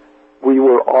all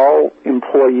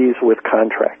employees with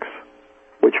contracts,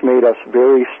 which made us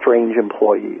very strange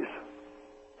employees.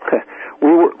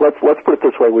 Let's put it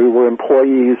this way: we were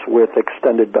employees with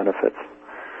extended benefits.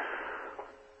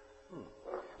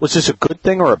 Was this a good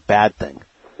thing or a bad thing?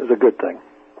 It was a good thing.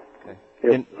 Okay.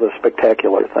 It was a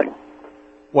spectacular thing.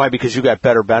 Why? Because you got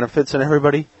better benefits than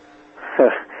everybody?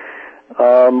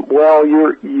 Well,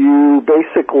 you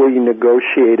basically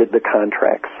negotiated the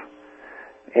contracts,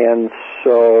 and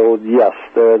so yes,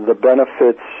 the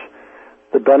benefits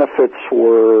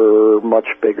were much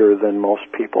bigger than most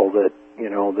people that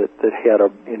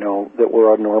that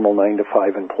were a normal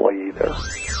 9-to-5 employee there.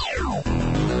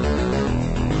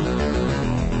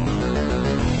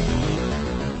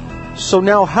 So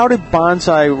now, how did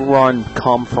Bonsai Run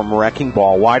come from Wrecking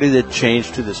Ball? Why did it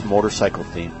change to this motorcycle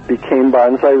theme? Became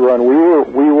Bonsai Run.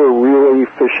 We were really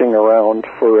fishing around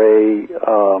for a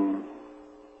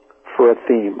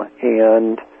theme,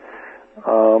 and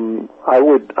I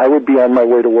would be on my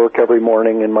way to work every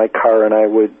morning in my car, and I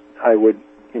would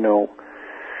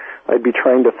I'd be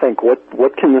trying to think,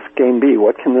 what can this game be?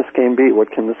 What can this game be? What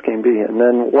can this game be? And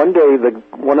then one day,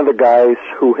 one of the guys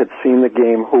who had seen the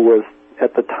game, who was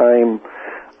at the time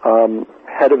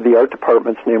head of the art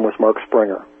department's name was Mark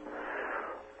Springer.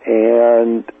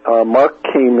 And Mark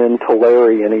came in to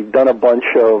Larry, and he'd done a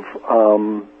bunch of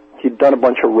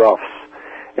roughs.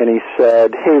 And he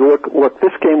said, "Hey, look,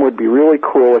 this game would be really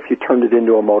cool if you turned it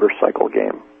into a motorcycle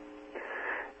game."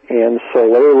 And so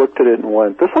Larry looked at it and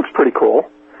went, "This looks pretty cool."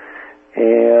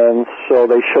 And so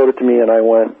they showed it to me, and I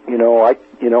went, I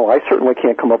certainly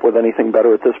can't come up with anything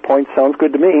better at this point. Sounds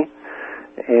good to me.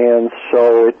 And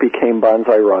so it became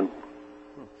Banzai Run.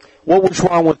 What was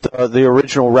wrong with the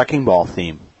original Wrecking Ball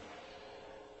theme?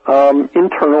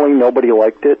 Internally, nobody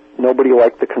liked it. Nobody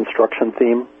liked the construction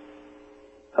theme.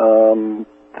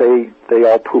 They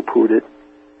all poo-pooed it.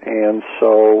 And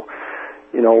so,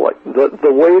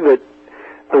 the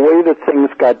way that things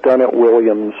got done at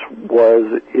Williams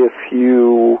was if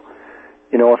you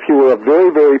were a very,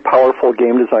 very powerful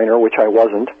game designer, which I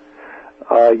wasn't,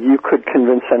 you could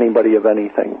convince anybody of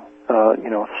anything.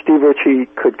 Steve Ritchie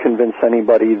could convince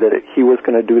anybody that he was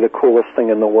going to do the coolest thing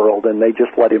in the world, and they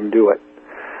just let him do it.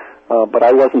 But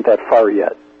I wasn't that far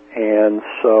yet. And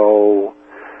so,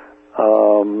 I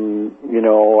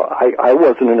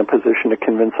wasn't in a position to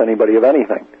convince anybody of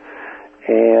anything.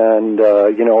 And,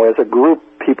 as a group,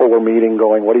 people were meeting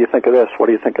going, "What do you think of this? What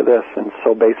do you think of this?" And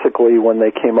so basically when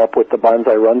they came up with the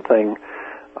Banzai Run thing,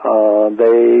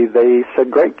 they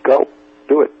said, "Great, go,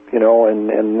 do it."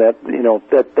 And that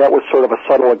was sort of a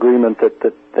subtle agreement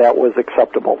that was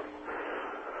acceptable.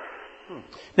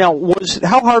 Now,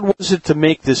 how hard was it to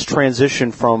make this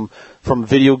transition from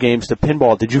video games to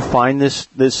pinball? Did you find this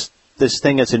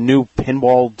thing as a new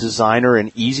pinball designer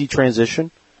an easy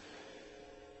transition?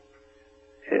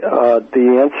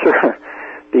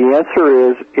 The answer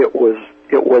is it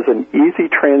was an easy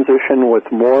transition with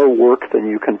more work than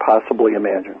you can possibly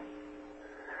imagine.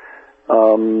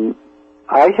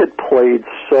 I had played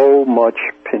so much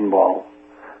pinball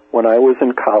when I was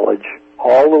in college,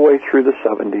 all the way through the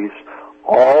 70s,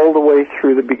 all the way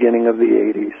through the beginning of the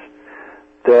 80s,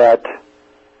 that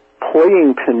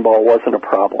playing pinball wasn't a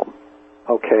problem.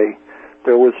 Okay?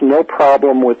 There was no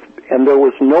problem with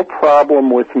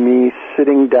me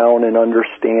sitting down and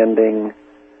understanding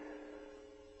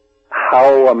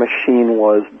how a machine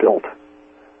was built.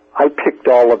 I picked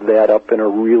all of that up in a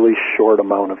really short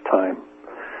amount of time.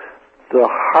 The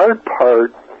hard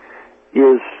part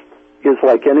is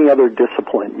like any other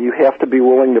discipline. You have to be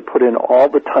willing to put in all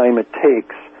the time it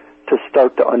takes to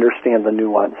start to understand the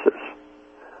nuances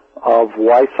of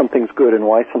why something's good and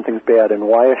why something's bad, and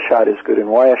why a shot is good and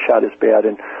why a shot is bad,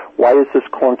 and why is this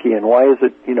clunky and why is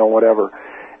it, whatever.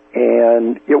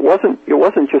 And it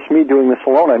wasn't just me doing this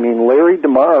alone. I mean, Larry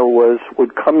DeMar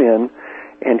would come in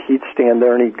and he'd stand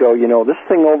there and he'd go, this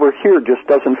thing over here just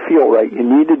doesn't feel right. You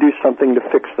need to do something to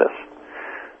fix this.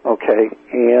 Okay?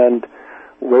 And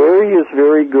Larry is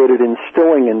very good at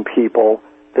instilling in people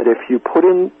that if you put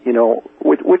in,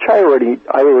 which I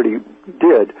already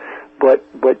did, but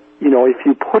if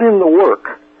you put in the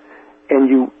work and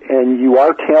you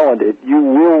are talented, you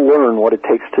will learn what it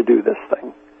takes to do this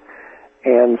thing.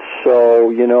 And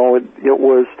so, it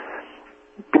was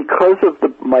because of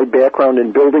my background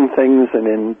in building things and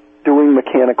in doing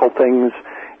mechanical things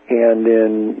and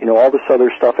in, all this other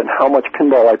stuff and how much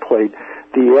pinball I played,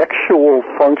 the actual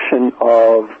function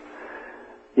of,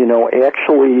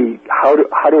 actually how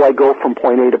do I go from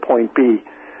point A to point B,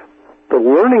 the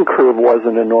learning curve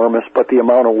wasn't enormous, but the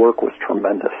amount of work was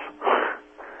tremendous.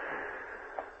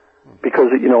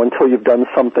 Because, until you've done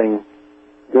something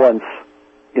once,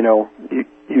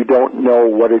 you don't know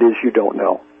what it is you don't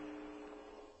know.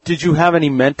 Did you have any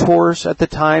mentors at the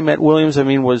time at Williams? I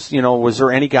mean, was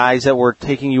there any guys that were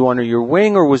taking you under your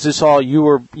wing, or was this all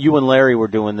you and Larry were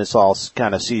doing this all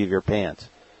kind of seat of your pants?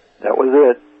 That was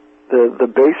it. The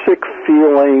basic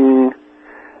feeling,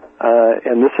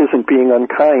 and this isn't being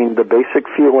unkind, the basic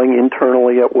feeling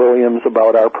internally at Williams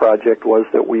about our project was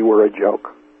that we were a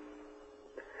joke.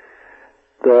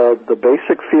 The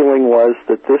basic feeling was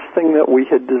that this thing that we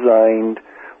had designed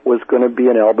was going to be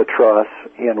an albatross,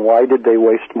 and why did they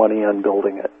waste money on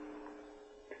building it?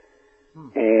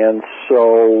 And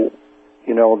so,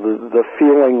 the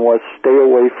feeling was stay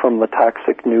away from the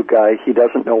toxic new guy. He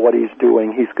doesn't know what he's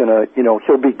doing. He's going to,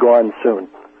 he'll be gone soon.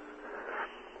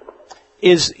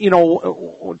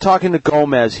 Talking to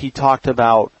Gomez, he talked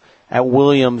about at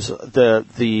Williams the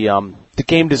the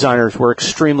game designers were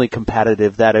extremely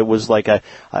competitive, that it was like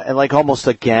like almost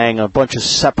a gang, a bunch of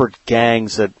separate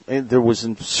gangs, that there was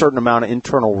a certain amount of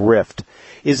internal rift.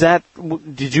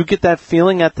 Did you get that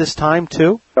feeling at this time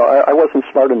too? No, I wasn't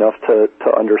smart enough to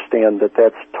understand that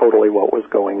that's totally what was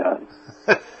going on.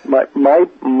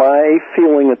 My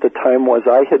feeling at the time was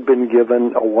I had been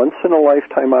given a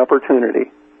once-in-a-lifetime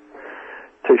opportunity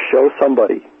to show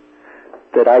somebody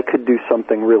that I could do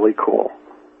something really cool.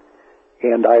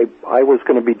 And I was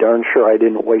going to be darn sure I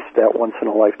didn't waste that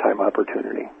once-in-a-lifetime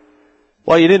opportunity.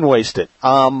 Well, you didn't waste it.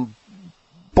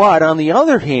 But on the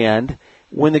other hand,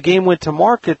 when the game went to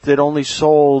market, that only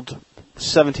sold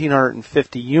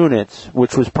 1,750 units,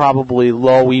 which was probably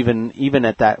low even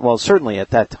at that, well, certainly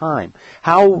at that time.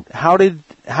 How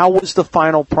was the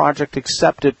final project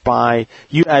accepted by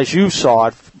you, as you saw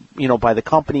it, by the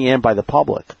company and by the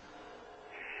public?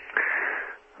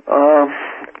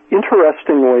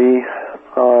 Interestingly,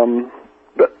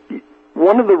 but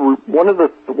one of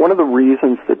the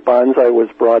reasons that Bonsai was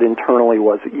brought internally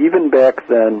was, even back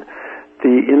then,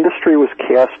 the industry was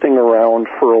casting around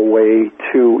for a way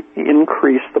to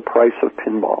increase the price of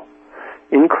pinball,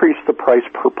 increase the price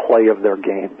per play of their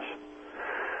games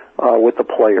with the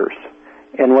players.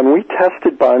 And when we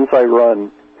tested Bonsai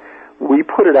Run, we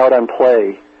put it out on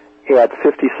play at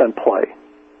 50-cent play.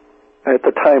 At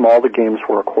the time, all the games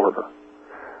were a quarter.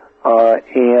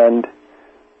 And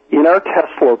in our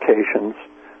test locations,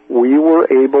 we were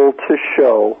able to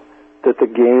show that the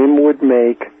game would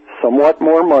make somewhat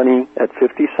more money at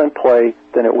 50-cent play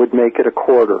than it would make at a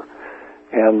quarter.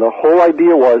 And the whole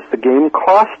idea was the game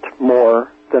cost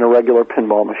more than a regular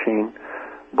pinball machine,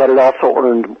 but it also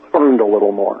earned a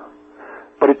little more.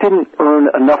 But it didn't earn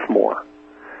enough more.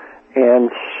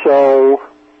 And so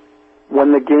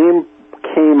when the game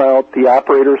came out, the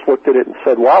operators looked at it and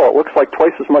said, "Wow, it looks like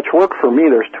twice as much work for me.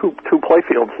 There's two play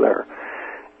fields there."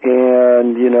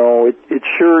 And it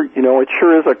sure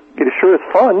is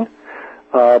fun.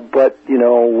 But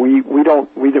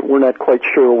we're not quite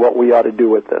sure what we ought to do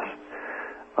with this.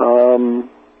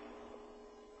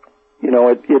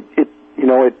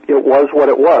 It was what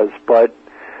it was, but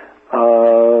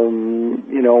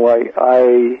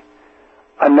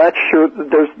I'm not sure.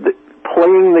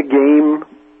 Playing the game,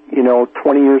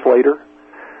 20 years later,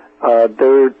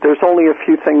 there's only a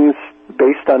few things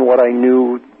based on what I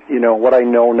knew, what I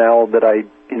know now that I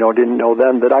didn't know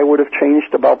then, that I would have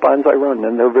changed about Bonsai Run,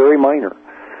 and they're very minor.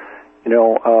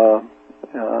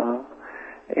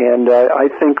 And I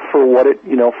think for what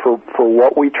for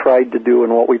what we tried to do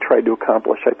and what we tried to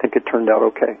accomplish, I think it turned out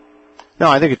okay. No,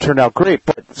 I think it turned out great.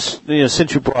 But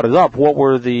since you brought it up, what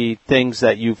were the things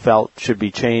that you felt should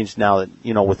be changed now that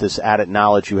with this added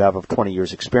knowledge you have of 20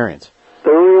 years experience?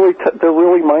 They're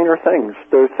really minor things.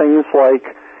 They're things like,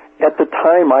 at the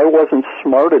time I wasn't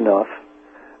smart enough,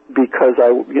 because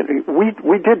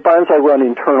we did Bonsai Run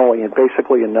internally and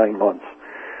basically in 9 months.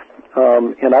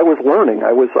 And I was learning.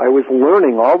 I was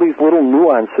learning all these little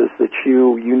nuances that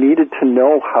you needed to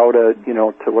know how to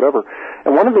to whatever.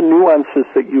 And one of the nuances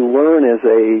that you learn as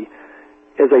a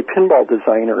pinball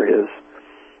designer is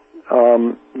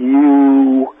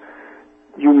you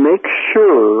make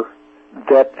sure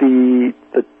that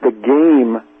the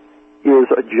game is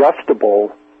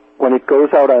adjustable when it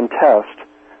goes out on test,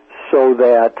 so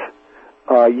that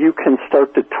you can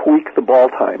start to tweak the ball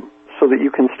time, so that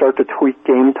you can start to tweak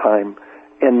game time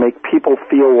and make people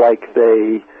feel like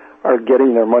they are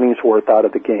getting their money's worth out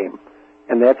of the game.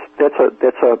 And that's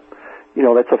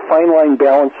a fine line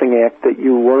balancing act that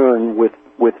you learn with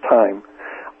time.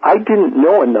 I didn't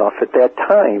know enough at that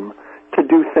time to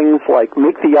do things like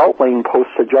make the outlane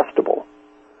posts adjustable.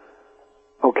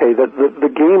 Okay, the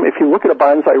game, if you look at a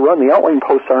Bonsai Run, the outlane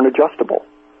posts aren't adjustable.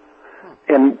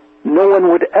 And no one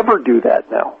would ever do that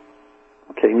now.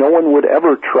 Okay, no one would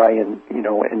ever try and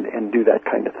do that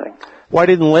kind of thing. Why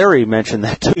didn't Larry mention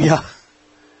that to you?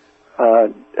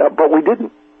 But we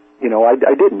didn't. I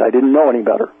didn't know any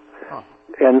better. Huh.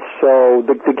 And so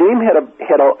the game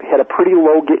had a pretty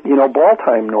low ball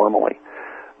time normally,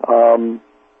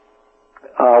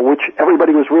 which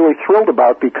everybody was really thrilled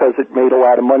about because it made a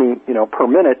lot of money per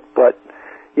minute. But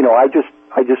I just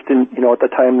didn't at the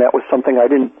time, that was something I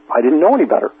didn't know any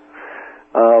better.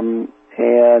 And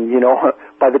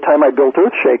by the time I built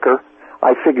Earthshaker,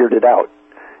 I figured it out.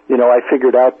 I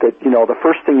figured out that the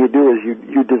first thing you do is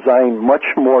you design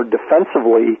much more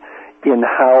defensively in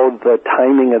how the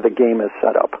timing of the game is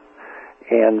set up.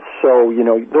 And so,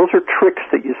 those are tricks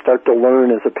that you start to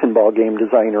learn as a pinball game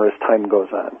designer as time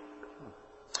goes on.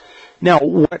 Now,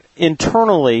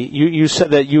 internally, you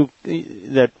said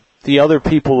that the other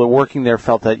people that were working there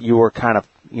felt that you were kind of,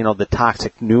 the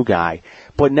toxic new guy.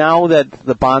 But now that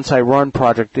the Bonsai Run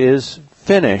project is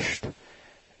finished,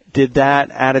 did that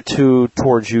attitude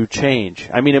towards you change?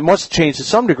 I mean, it must have changed to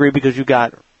some degree because you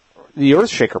got the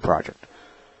Earthshaker project.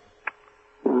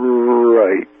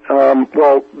 Right.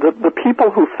 Well, the people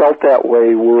who felt that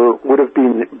way would have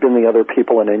been the other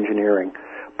people in engineering,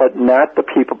 but not the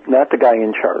guy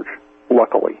in charge.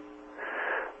 Luckily,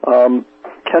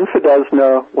 Ken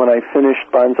Fidesna, when I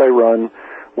finished Bonsai Run,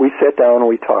 we sat down and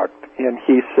we talked, and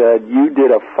he said, "You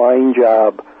did a fine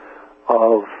job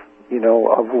of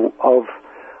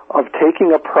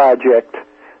taking a project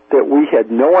that we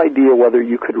had no idea whether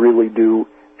you could really do,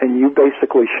 and you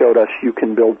basically showed us you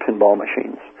can build pinball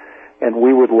machines, and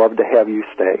we would love to have you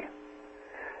stay."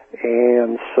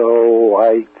 And so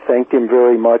I thanked him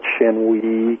very much, and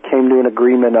we came to an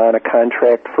agreement on a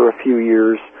contract for a few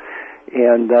years,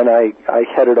 and then I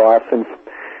headed off, and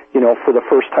for the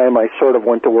first time I sort of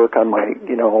went to work on my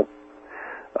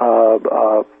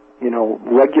a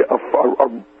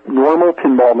normal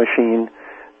pinball machine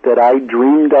that I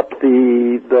dreamed up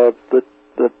the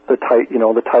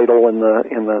title and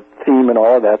the theme and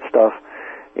all of that stuff,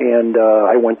 and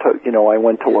I went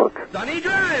to work. Sunny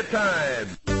drive time.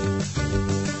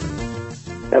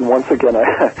 And once again,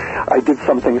 I did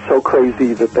something so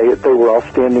crazy that they were all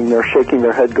standing there shaking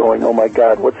their head, going, "Oh my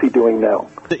God, what's he doing now?"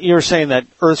 You're saying that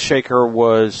Earthshaker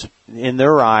was, in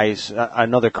their eyes,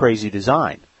 another crazy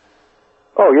design.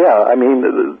 Oh yeah, I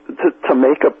mean, to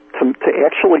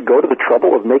actually go to the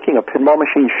trouble of making a pinball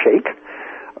machine shake,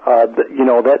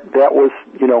 that was,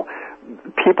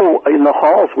 people in the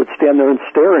halls would stand there and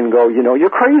stare and go, "You're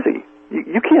crazy.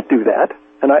 You can't do that."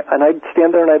 And I'd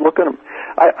stand there and I'd look at them.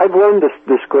 I've learned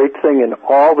this great thing in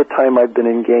all the time I've been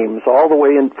in games, all the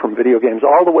way in from video games,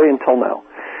 all the way until now,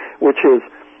 which is,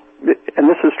 and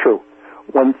this is true,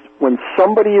 when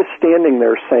somebody is standing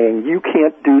there saying, "You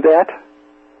can't do that,"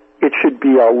 it should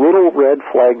be a little red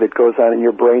flag that goes on in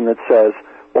your brain that says,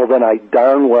 "Well, then I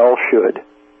darn well should."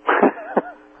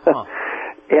 Huh.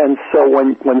 And so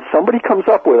when somebody comes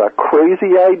up with a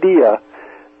crazy idea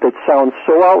that sounds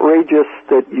so outrageous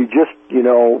that you just,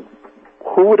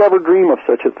 who would ever dream of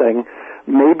such a thing,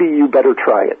 maybe you better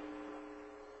try it.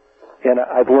 And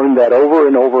I've learned that over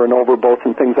and over and over, both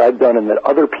in things I've done and that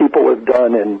other people have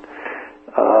done, and,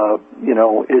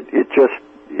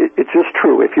 it's just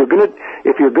true. If you're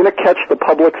gonna catch the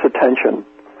public's attention,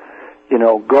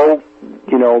 go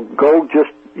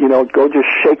just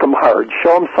shake them hard.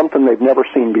 Show them something they've never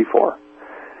seen before.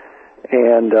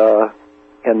 And that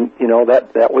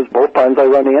was both Bonsai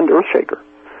Run and Earthshaker.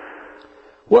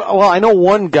 Well, I know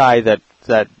one guy that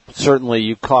certainly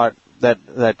you caught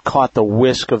that caught the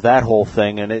whisk of that whole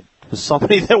thing, and it was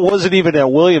somebody that wasn't even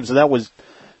at Williams, and that was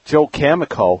Joe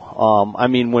Camico. I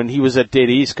mean, when he was at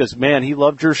Data East, because man, he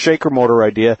loved your shaker motor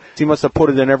idea. He must have put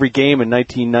it in every game in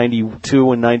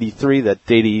 1992 and 93 that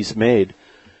Data East made.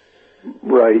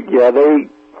 Right. Yeah. They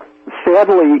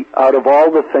sadly, out of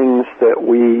all the things that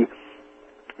we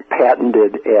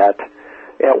patented at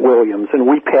Williams, and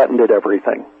we patented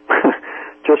everything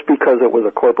just because it was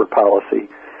a corporate policy,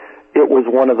 it was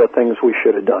one of the things we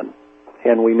should have done,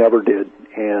 and we never did,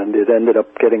 and it ended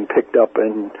up getting picked up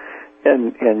and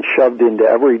shoved into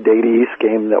every Data East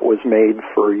game that was made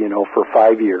for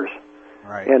 5 years.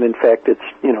 Right. And in fact, it's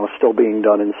still being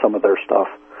done in some of their stuff.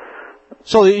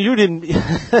 So you didn't.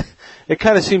 It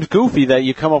kind of seems goofy that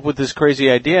you come up with this crazy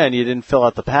idea and you didn't fill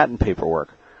out the patent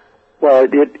paperwork. Well,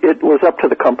 it was up to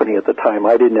the company at the time.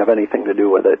 I didn't have anything to do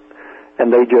with it,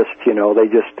 and they just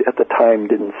at the time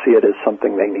didn't see it as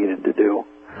something they needed to do.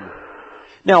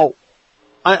 Now,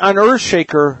 on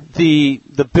Earthshaker, the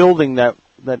building that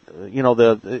the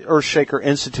Earthshaker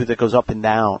Institute that goes up and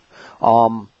down.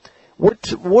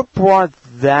 What brought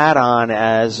that on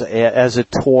as a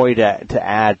toy to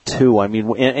add to? I mean,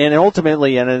 and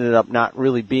ultimately it ended up not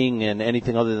really being in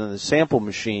anything other than the sample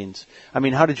machines. I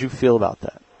mean, how did you feel about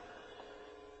that?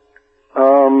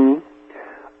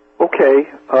 Okay.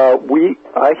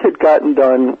 I had gotten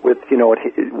done with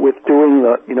doing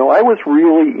I was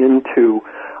really into,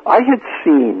 I had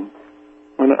seen,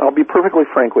 and I'll be perfectly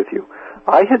frank with you,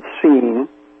 I had seen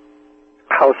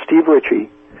how Steve Ritchie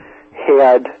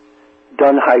had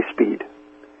done high speed.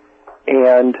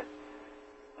 And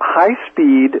high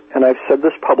speed, and I've said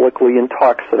this publicly in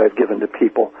talks that I've given to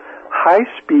people, high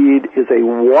speed is a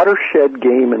watershed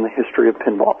game in the history of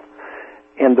pinball.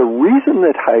 And the reason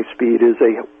that high speed is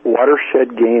a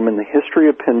watershed game in the history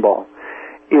of pinball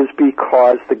is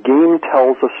because the game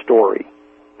tells a story.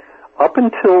 Up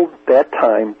until that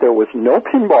time, there was no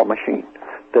pinball machine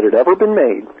that had ever been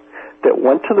made that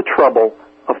went to the trouble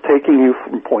of taking you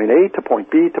from point A to point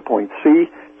B to point C,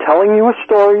 telling you a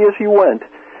story as you went,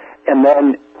 and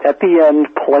then at the end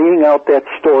playing out that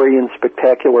story in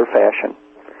spectacular fashion.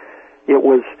 It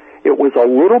was a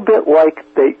little bit like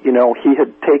he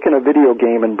had taken a video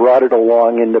game and brought it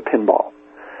along into pinball.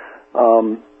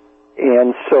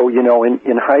 And so,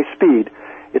 in High Speed,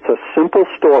 it's a simple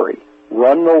story.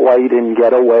 Run the light and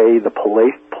get away. The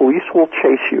police will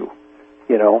chase you,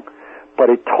 but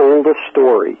it told a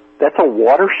story. That's a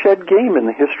watershed game in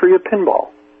the history of pinball.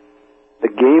 The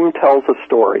game tells a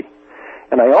story.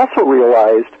 And I also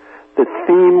realized that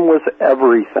theme was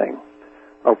everything.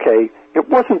 Okay? That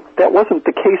wasn't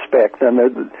the case back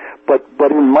then,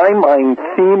 but in my mind,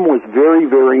 theme was very,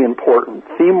 very important.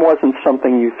 Theme wasn't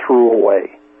something you threw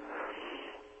away.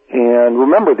 And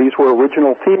remember, these were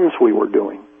original themes we were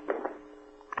doing.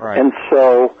 Right. And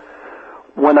so,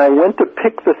 when I went to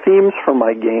pick the themes for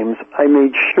my games, I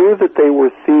made sure that they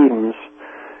were themes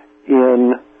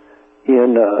in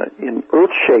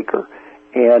Earthshaker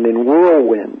and in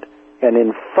Whirlwind and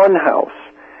in Funhouse.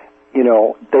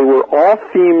 They were all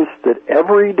themes that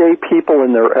everyday people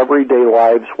in their everyday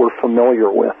lives were familiar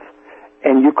with.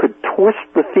 And you could twist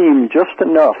the theme just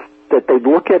enough that they'd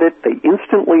look at it, they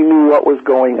instantly knew what was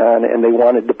going on, and they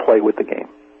wanted to play with the game.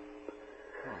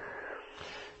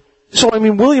 So,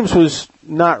 Williams was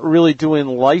not really doing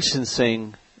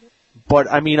licensing, but,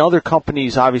 other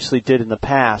companies obviously did in the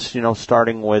past,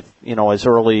 starting with, as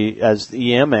early as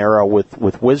the EM era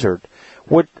with Wizard.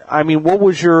 What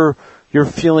was your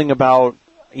feeling about,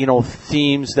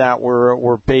 themes that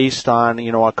were based on,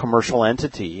 a commercial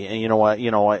entity, a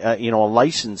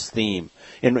licensed theme?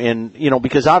 And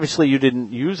because obviously you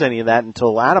didn't use any of that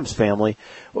until Addams Family.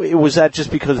 Was that just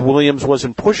because Williams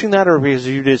wasn't pushing that, or because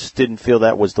you just didn't feel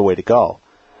that was the way to go?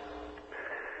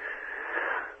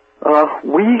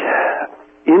 We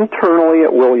internally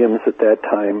at Williams at that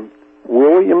time,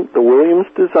 the Williams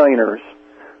designers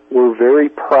were very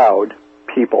proud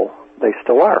people. They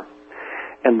still are.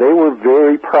 And they were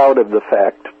very proud of the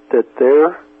fact that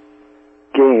their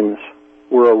games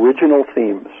were original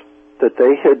themes, that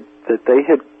they had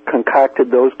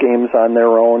concocted those games on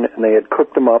their own, and they had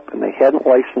cooked them up, and they hadn't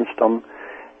licensed them,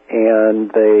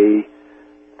 and they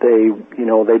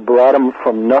brought them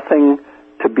from nothing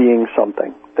to being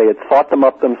something. They had thought them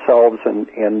up themselves,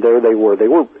 and there they were.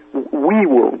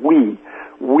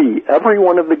 Every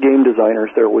one of the game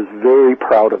designers there was very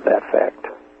proud of that fact.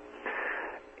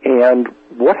 And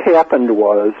what happened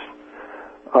was,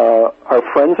 our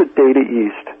friends at Data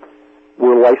East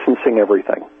were licensing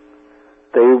everything.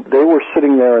 They were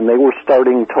sitting there and they were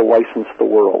starting to license the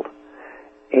world.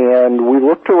 And we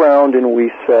looked around and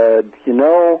we said,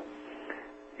 maybe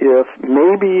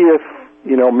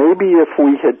if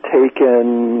we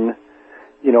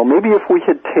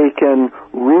had taken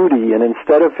Rudy, and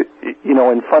instead of,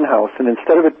 in Funhouse, and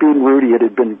instead of it being Rudy, it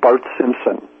had been Bart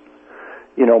Simpson.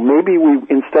 Maybe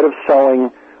instead of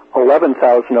selling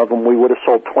 11,000 of them, we would have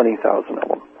sold 20,000 of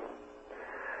them.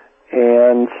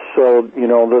 And so,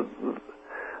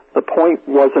 the point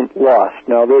wasn't lost.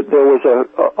 Now, there was a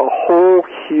whole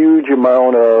huge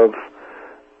amount of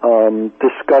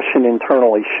discussion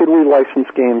internally. Should we license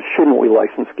games? Shouldn't we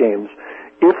license games?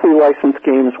 If we license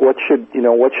games, what should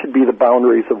be the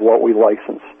boundaries of what we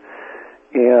license?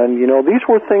 And, these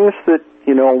were things that,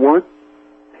 weren't,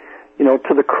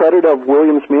 to the credit of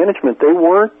Williams management, they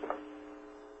weren't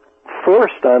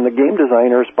forced on the game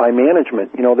designers by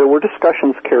management. There were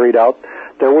discussions carried out,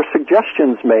 there were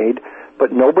suggestions made,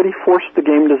 but nobody forced the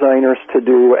game designers to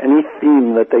do any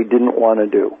theme that they didn't want to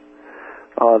do.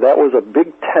 That was a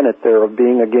big tenet there of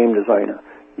being a game designer.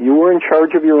 You were in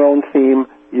charge of your own theme,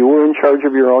 you were in charge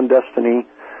of your own destiny.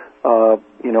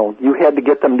 You had to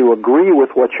get them to agree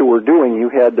with what you were doing. You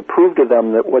had to prove to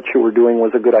them that what you were doing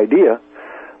was a good idea.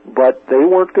 But they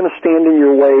weren't going to stand in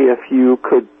your way if you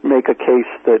could make a case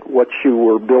that what you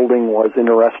were building was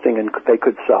interesting and they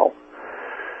could sell.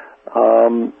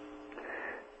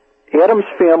 Addams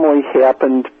Family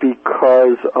happened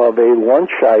because of a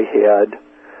lunch I had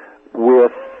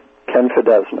with Ken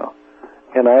Fidesna.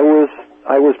 And I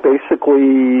was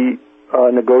basically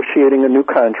negotiating a new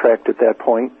contract at that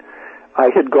point. I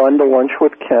had gone to lunch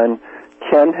with Ken.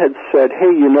 Ken had said,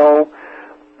 hey,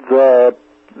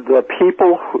 the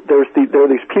people, there are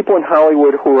these people in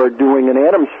Hollywood who are doing an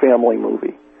Addams Family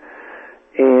movie.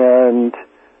 And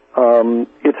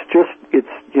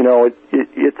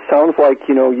it sounds like,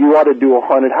 you ought to do a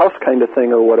haunted house kind of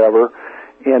thing or whatever.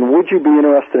 And would you be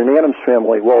interested in Addams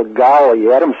Family? Well,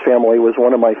 golly, Addams Family was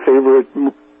one of my favorite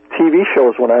TV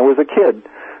shows when I was a kid.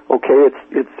 Okay,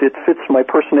 it fits my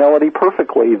personality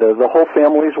perfectly. The whole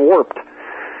family's warped.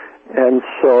 And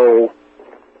so,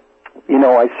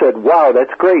 I said, wow,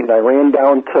 that's great. And I ran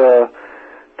down to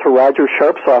to Roger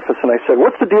Sharp's office and I said,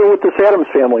 "What's the deal with this Addams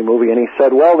Family movie?" And he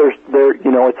said, "Well,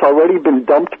 it's already been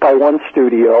dumped by one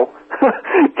studio.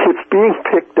 It's being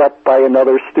picked up by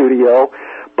another studio,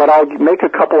 but I'll make a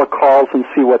couple of calls and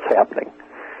see what's happening."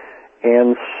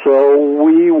 And so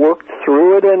we worked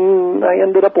through it, and I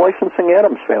ended up licensing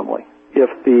Addams Family. If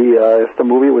the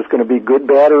movie was going to be good,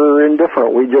 bad, or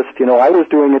indifferent, we just, I was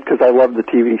doing it because I loved the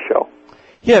TV show.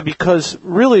 Yeah, because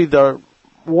really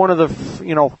one of the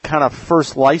kind of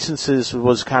first licenses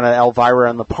was kind of Elvira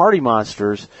and the Party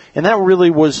Monsters, and that really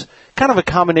was kind of a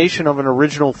combination of an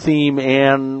original theme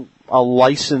and a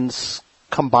license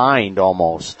combined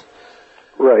almost.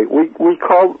 Right. We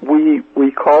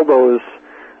call those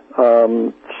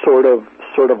sort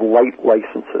of light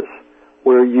licenses,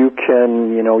 where you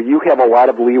can, you have a lot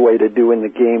of leeway to do in the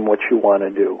game what you want to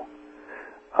do.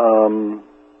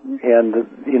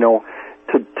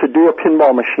 To do a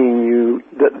pinball machine,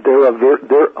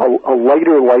 a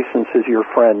lighter license is your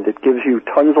friend. It gives you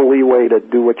tons of leeway to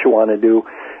do what you want to do,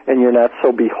 and you're not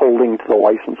so beholden to the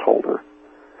license holder.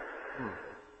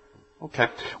 Okay.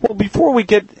 Well, before we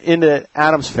get into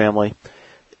Addams Family,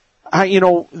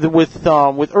 with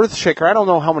Earthshaker, I don't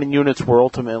know how many units were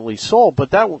ultimately sold,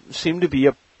 but that seemed to be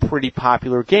a pretty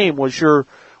popular game. Was your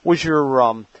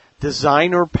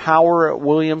designer power at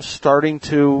Williams starting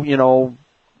to,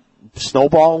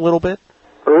 snowball a little bit?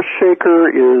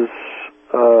 Earthshaker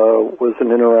was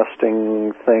an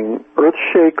interesting thing.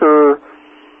 Earthshaker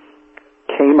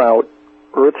came out.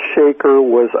 Earthshaker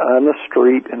was on the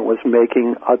street and was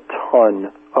making a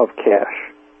ton of cash.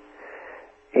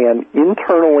 And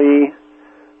internally,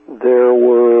 there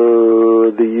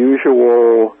were the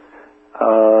usual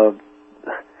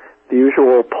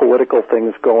political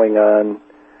things going on.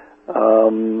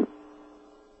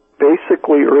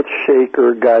 Basically,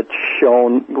 Earthshaker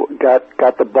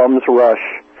got the bum's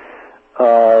rush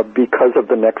because of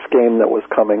the next game that was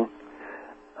coming,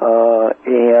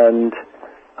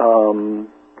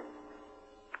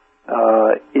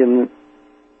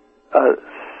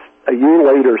 a year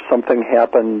later, something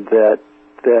happened that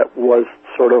was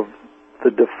sort of the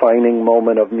defining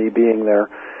moment of me being there.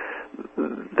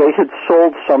 They had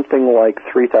sold something like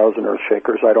 3,000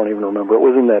 Earthshakers. I don't even remember. It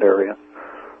was in that area.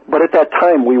 But at that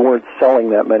time, we weren't selling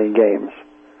that many games.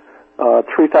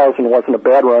 3,000 wasn't a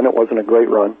bad run. It wasn't a great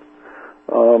run.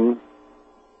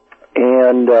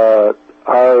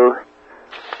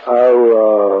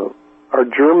 Our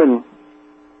German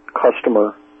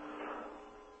customer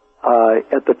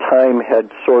at the time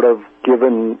had sort of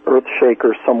given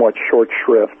Earthshaker somewhat short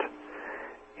shrift,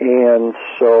 and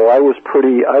so I was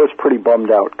pretty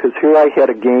bummed out, because here I had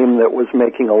a game that was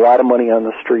making a lot of money on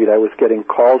the street. I was getting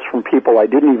calls from people I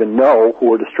didn't even know who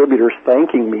were distributors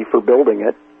thanking me for building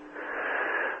it,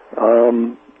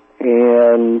 and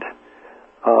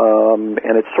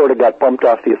it sort of got bumped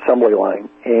off the assembly line.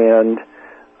 And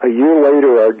a year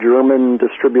later, our German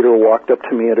distributor walked up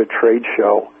to me at a trade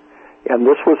show. And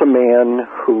this was a man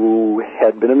who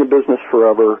had been in the business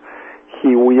forever.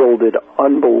 He wielded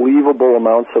unbelievable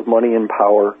amounts of money and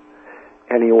power.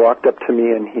 And he walked up to me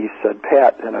and he said,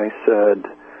 "Pat," and I said,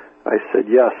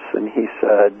 "Yes." And he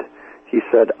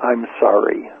said, "I'm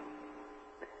sorry."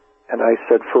 And I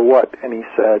said, "For what?" And he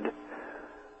said,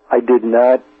 "I did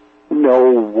not know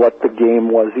what the game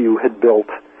was you had built.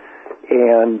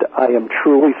 And I am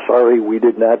truly sorry we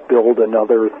did not build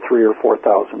another 3,000 or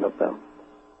 4,000 of them."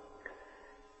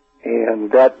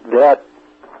 And that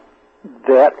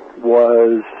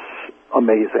was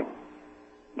amazing.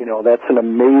 That's an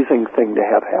amazing thing to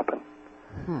have happen.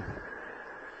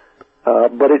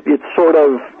 But it sort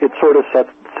of set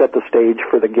the stage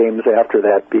for the games after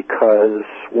that, because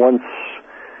once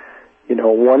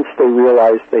they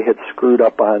realized they had screwed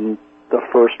up on the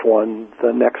first one,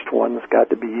 the next one's got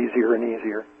to be easier and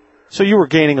easier. So you were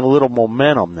gaining a little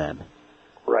momentum then.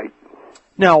 Right.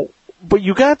 Now, but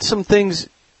you got some things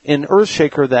in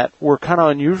Earthshaker that were kind of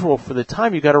unusual for the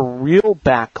time. You got a real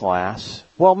back glass.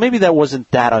 Well, maybe that wasn't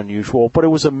that unusual, but it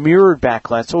was a mirrored back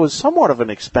glass, so it was somewhat of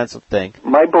an expensive thing.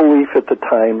 My belief at the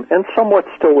time, and somewhat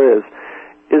still is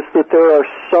that there are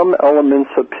some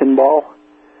elements of pinball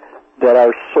that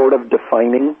are sort of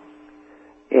defining,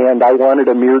 and I wanted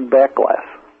a mirrored back glass.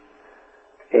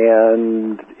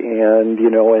 And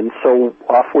so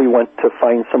off we went to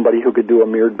find somebody who could do a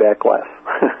mirrored back glass.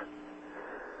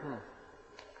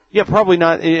 Yeah, probably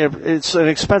not. It's an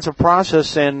expensive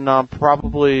process, and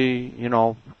probably,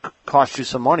 cost you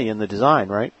some money in the design,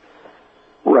 right?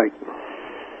 Right.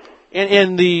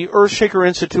 And the Earthshaker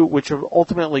Institute, which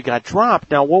ultimately got dropped.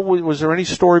 Now, was there any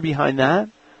story behind that?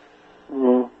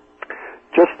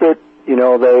 Just that,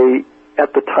 they,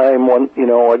 at the time,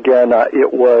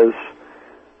 it was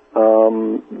They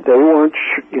weren't,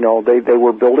 they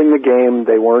were building the game.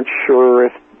 They weren't sure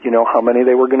if, how many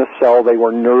they were going to sell. They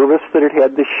were nervous that it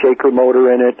had the shaker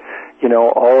motor in it.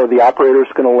 All of the operators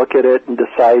going to look at it and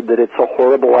decide that it's a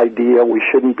horrible idea. We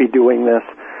shouldn't be doing this.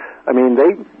 I mean,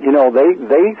 they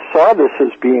saw this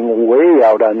as being way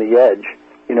out on the edge.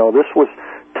 This was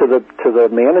to the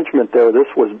management there. This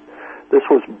was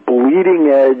bleeding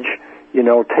edge.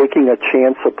 Taking a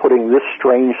chance of putting this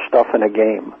strange stuff in a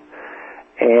game.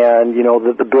 And,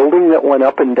 the building that went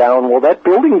up and down, well, that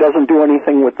building doesn't do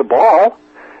anything with the ball.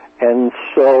 And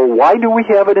so why do we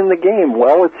have it in the game?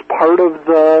 Well, it's part of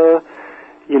the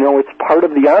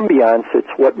ambiance. It's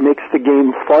what makes the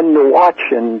game fun to watch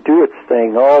and do its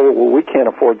thing. Oh, well, we can't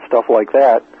afford stuff like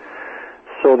that.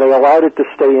 So they allowed it to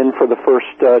stay in for the first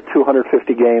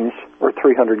 250 games or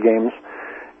 300 games.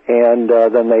 And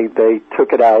then they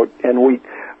took it out. And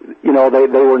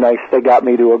they were nice. They got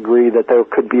me to agree that there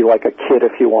could be like a kit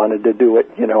if you wanted to do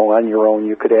it, on your own.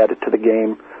 You could add it to the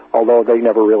game, although they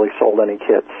never really sold any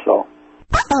kits, so.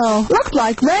 Uh-oh, looks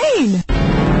like rain.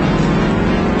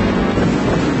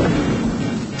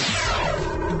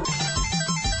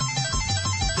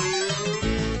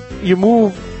 You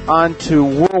move on to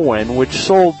Whirlwind, which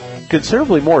sold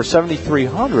considerably more,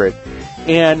 7,300.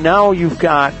 And now you've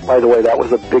got... By the way, that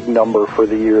was a big number for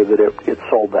the year that it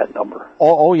sold that number.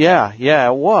 Oh yeah,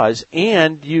 it was.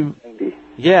 And you... 90.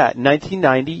 Yeah,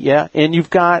 1990, yeah. And you've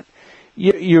got...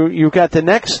 You've got the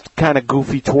next kind of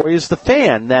goofy toy is the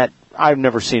fan that I've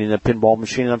never seen in a pinball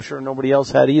machine, and I'm sure nobody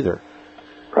else had either.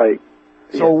 Right.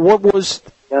 So what was...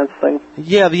 The ambiance thing?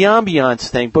 Yeah, the ambiance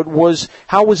thing. But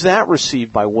how was that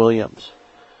received by Williams?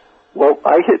 Well,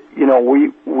 I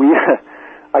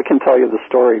can tell you the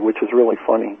story, which is really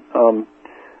funny.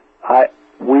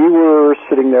 We were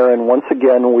sitting there, and once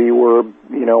again, we were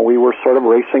sort of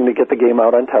racing to get the game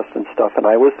out on test and stuff, and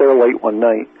I was there late one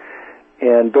night,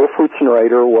 and Bill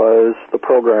Futzenreiter was the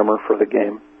programmer for the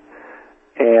game,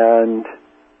 and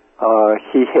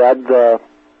he had the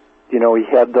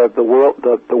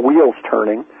wheels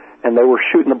turning, and they were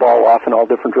shooting the ball off in all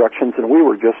different directions, and we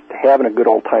were just having a good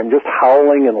old time, just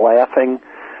howling and laughing.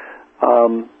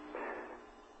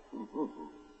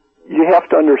 You have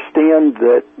to understand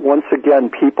that, once again,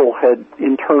 people had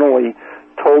internally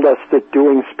told us that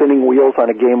doing spinning wheels on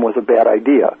a game was a bad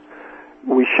idea.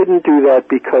 We shouldn't do that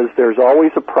because there's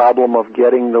always a problem of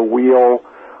getting the wheel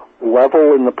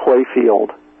level in the play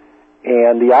field.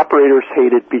 And the operators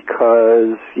hate it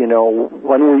because,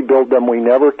 when we build them, we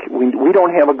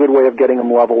don't have a good way of getting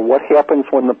them level. What happens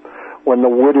when the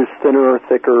wood is thinner or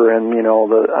thicker, and,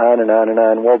 on and on and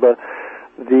on. Well,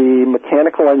 the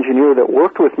mechanical engineer that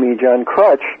worked with me, John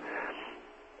Crutch,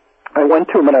 I went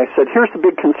to him and I said, here's the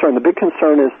big concern. The big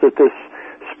concern is that this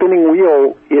spinning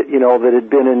wheel, that had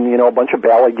been in, a bunch of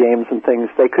Bally games and things,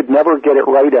 they could never get it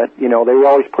right at, they were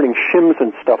always putting shims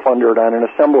and stuff under it on an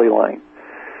assembly line.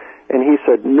 And he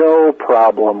said, no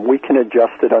problem. We can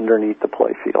adjust it underneath the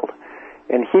play field.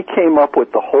 And he came up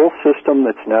with the whole system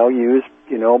that's now used,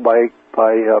 by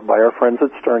our friends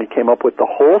at Stern. He came up with the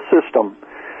whole system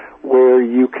where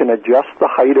you can adjust the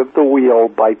height of the wheel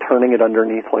by turning it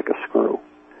underneath like a screw.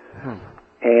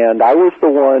 And I was the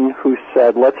one who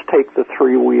said, let's take the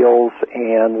three wheels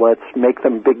and let's make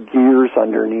them big gears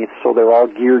underneath so they're all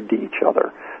geared to each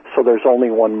other. So there's only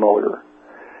one motor.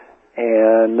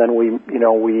 And then we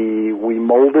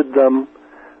molded them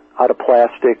out of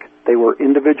plastic. They were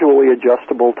individually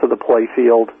adjustable to the play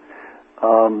field.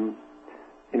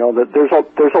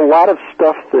 There's a lot of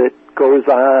stuff that goes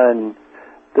on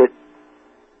that,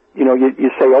 you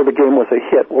say, oh, the game was a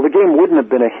hit. Well, the game wouldn't have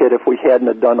been a hit if we hadn't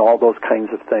have done all those kinds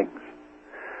of things.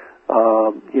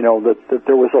 That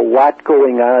there was a lot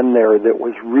going on there that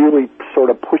was really sort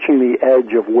of pushing the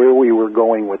edge of where we were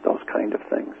going with those kind of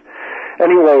things.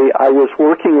 Anyway, I was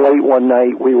working late one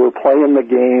night. We were playing the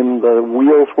game. The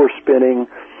wheels were spinning.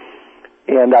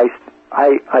 And I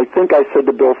think I said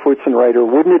to Bill Futzenreiter,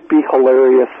 wouldn't it be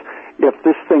hilarious if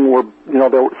this thing were,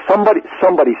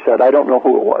 somebody said, I don't know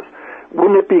who it was,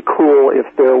 wouldn't it be cool if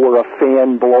there were a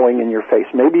fan blowing in your face?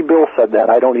 Maybe Bill said that.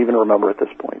 I don't even remember at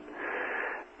this point.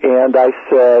 And I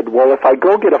said, well, if I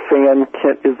go get a fan,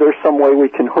 is there some way we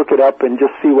can hook it up and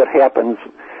just see what happens?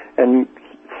 And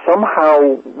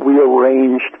somehow we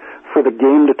arranged for the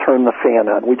game to turn the fan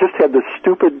on. We just had this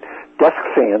stupid desk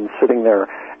fan sitting there,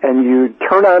 and you'd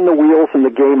turn on the wheels in the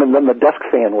game, and then the desk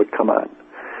fan would come on.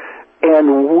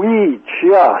 And we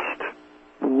just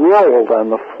rolled on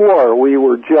the floor. We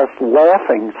were just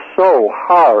laughing so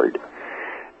hard.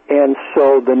 And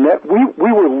so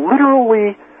we were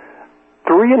literally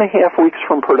 3.5 weeks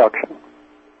from production,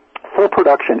 full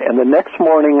production. And the next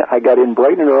morning I got in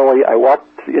bright and early. I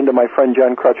walked into my friend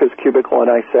John Crutch's cubicle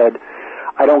and I said,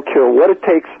 I don't care what it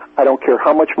takes, I don't care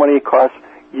how much money it costs,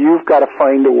 you've got to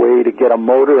find a way to get a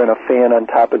motor and a fan on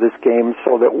top of this game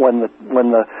so that when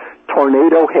the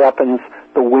tornado happens,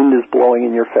 the wind is blowing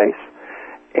in your face.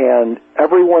 And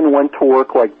everyone went to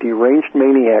work like deranged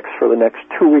maniacs for the next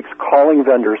 2 weeks, calling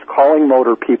vendors, calling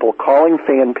motor people, calling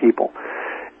fan people,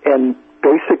 and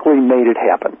basically made it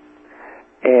happen.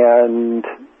 And,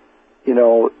 you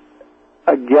know,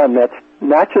 again, that's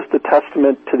not just a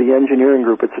testament to the engineering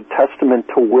group, it's a testament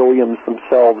to Williams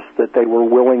themselves that they were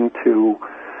willing to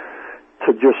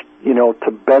just, you know,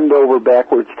 to bend over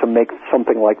backwards to make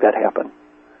something like that happen.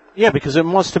 Yeah, because it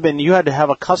must have been, you had to have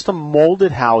a custom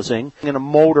molded housing and a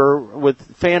motor with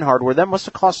fan hardware. That must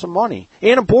have cost some money.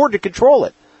 And a board to control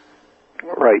it.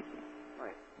 Right.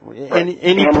 And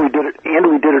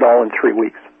we did it all in 3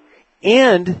 weeks.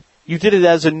 And you did it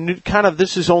as a new, kind of,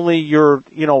 this is only your,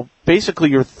 you know, basically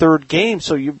your third game,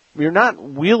 so you're not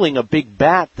wielding a big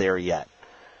bat there yet.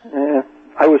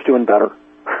 I was doing better.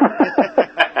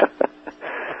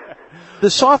 The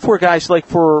software guys, like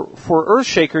for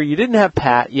Earthshaker, you didn't have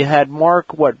Pat, you had Mark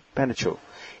Benichu,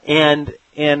 and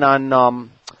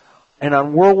on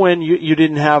Whirlwind you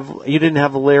didn't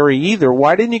have Larry either.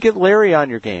 Why didn't you get Larry on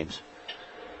your games?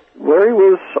 Larry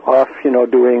was off, you know,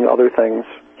 doing other things.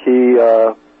 He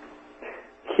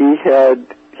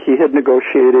had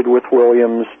negotiated with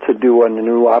Williams to do a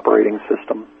new operating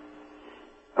system,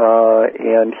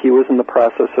 and he was in the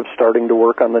process of starting to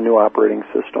work on the new operating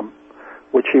system,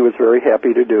 which he was very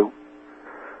happy to do.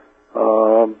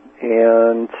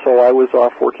 And so I was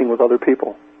off working with other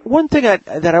people. One thing that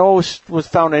I always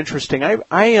found interesting, I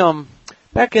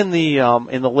back in the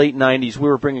late 90s, we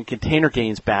were bringing container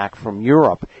games back from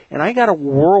Europe, and I got a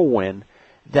Whirlwind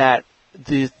that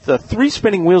the three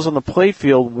spinning wheels on the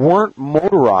playfield weren't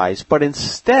motorized, but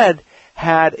instead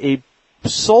had a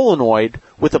solenoid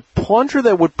with a plunger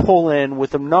that would pull in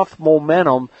with enough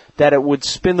momentum that it would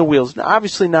spin the wheels. Now,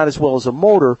 obviously not as well as a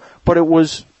motor, but it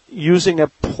was using a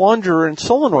plunger and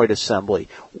solenoid assembly.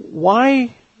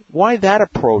 Why that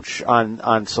approach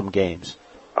on some games?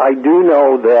 I do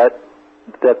know that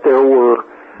there were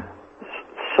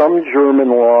some German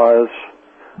laws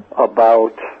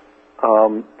about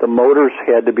the motors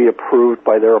had to be approved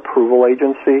by their approval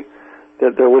agency.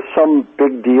 That there was some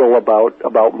big deal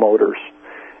about motors,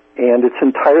 and it's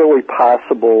entirely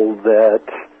possible that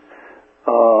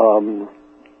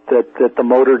the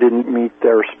motor didn't meet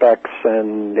their specs,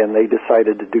 and they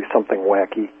decided to do something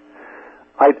wacky.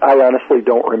 I honestly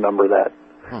don't remember that,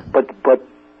 but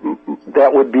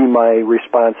that would be my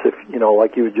response if, you know,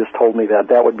 like you just told me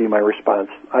that would be my response.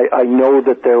 I know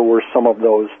that there were some of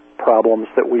those problems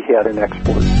that we had in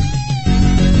export.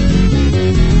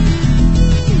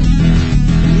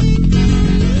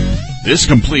 This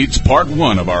completes part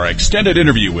one of our extended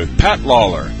interview with Pat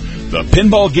Lawler, the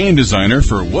pinball game designer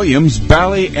for Williams,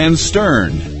 Bally, and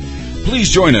Stern.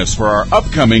 Please join us for our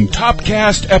upcoming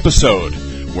TOPcast episode,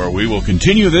 where we will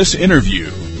continue this interview.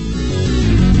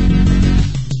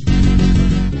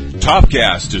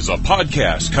 TOPcast is a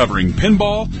podcast covering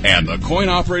pinball and the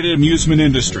coin-operated amusement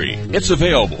industry. It's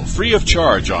available free of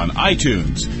charge on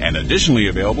iTunes and additionally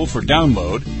available for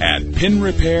download at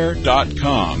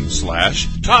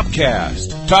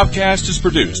pinrepair.com/TOPcast. TOPcast is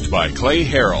produced by Clay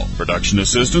Harrell. Production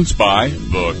assistance by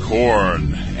The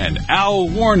Corn and Al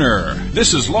Warner.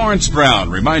 This is Lawrence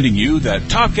Brown reminding you that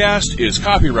TOPcast is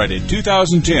copyrighted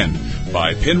 2010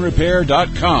 by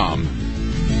pinrepair.com.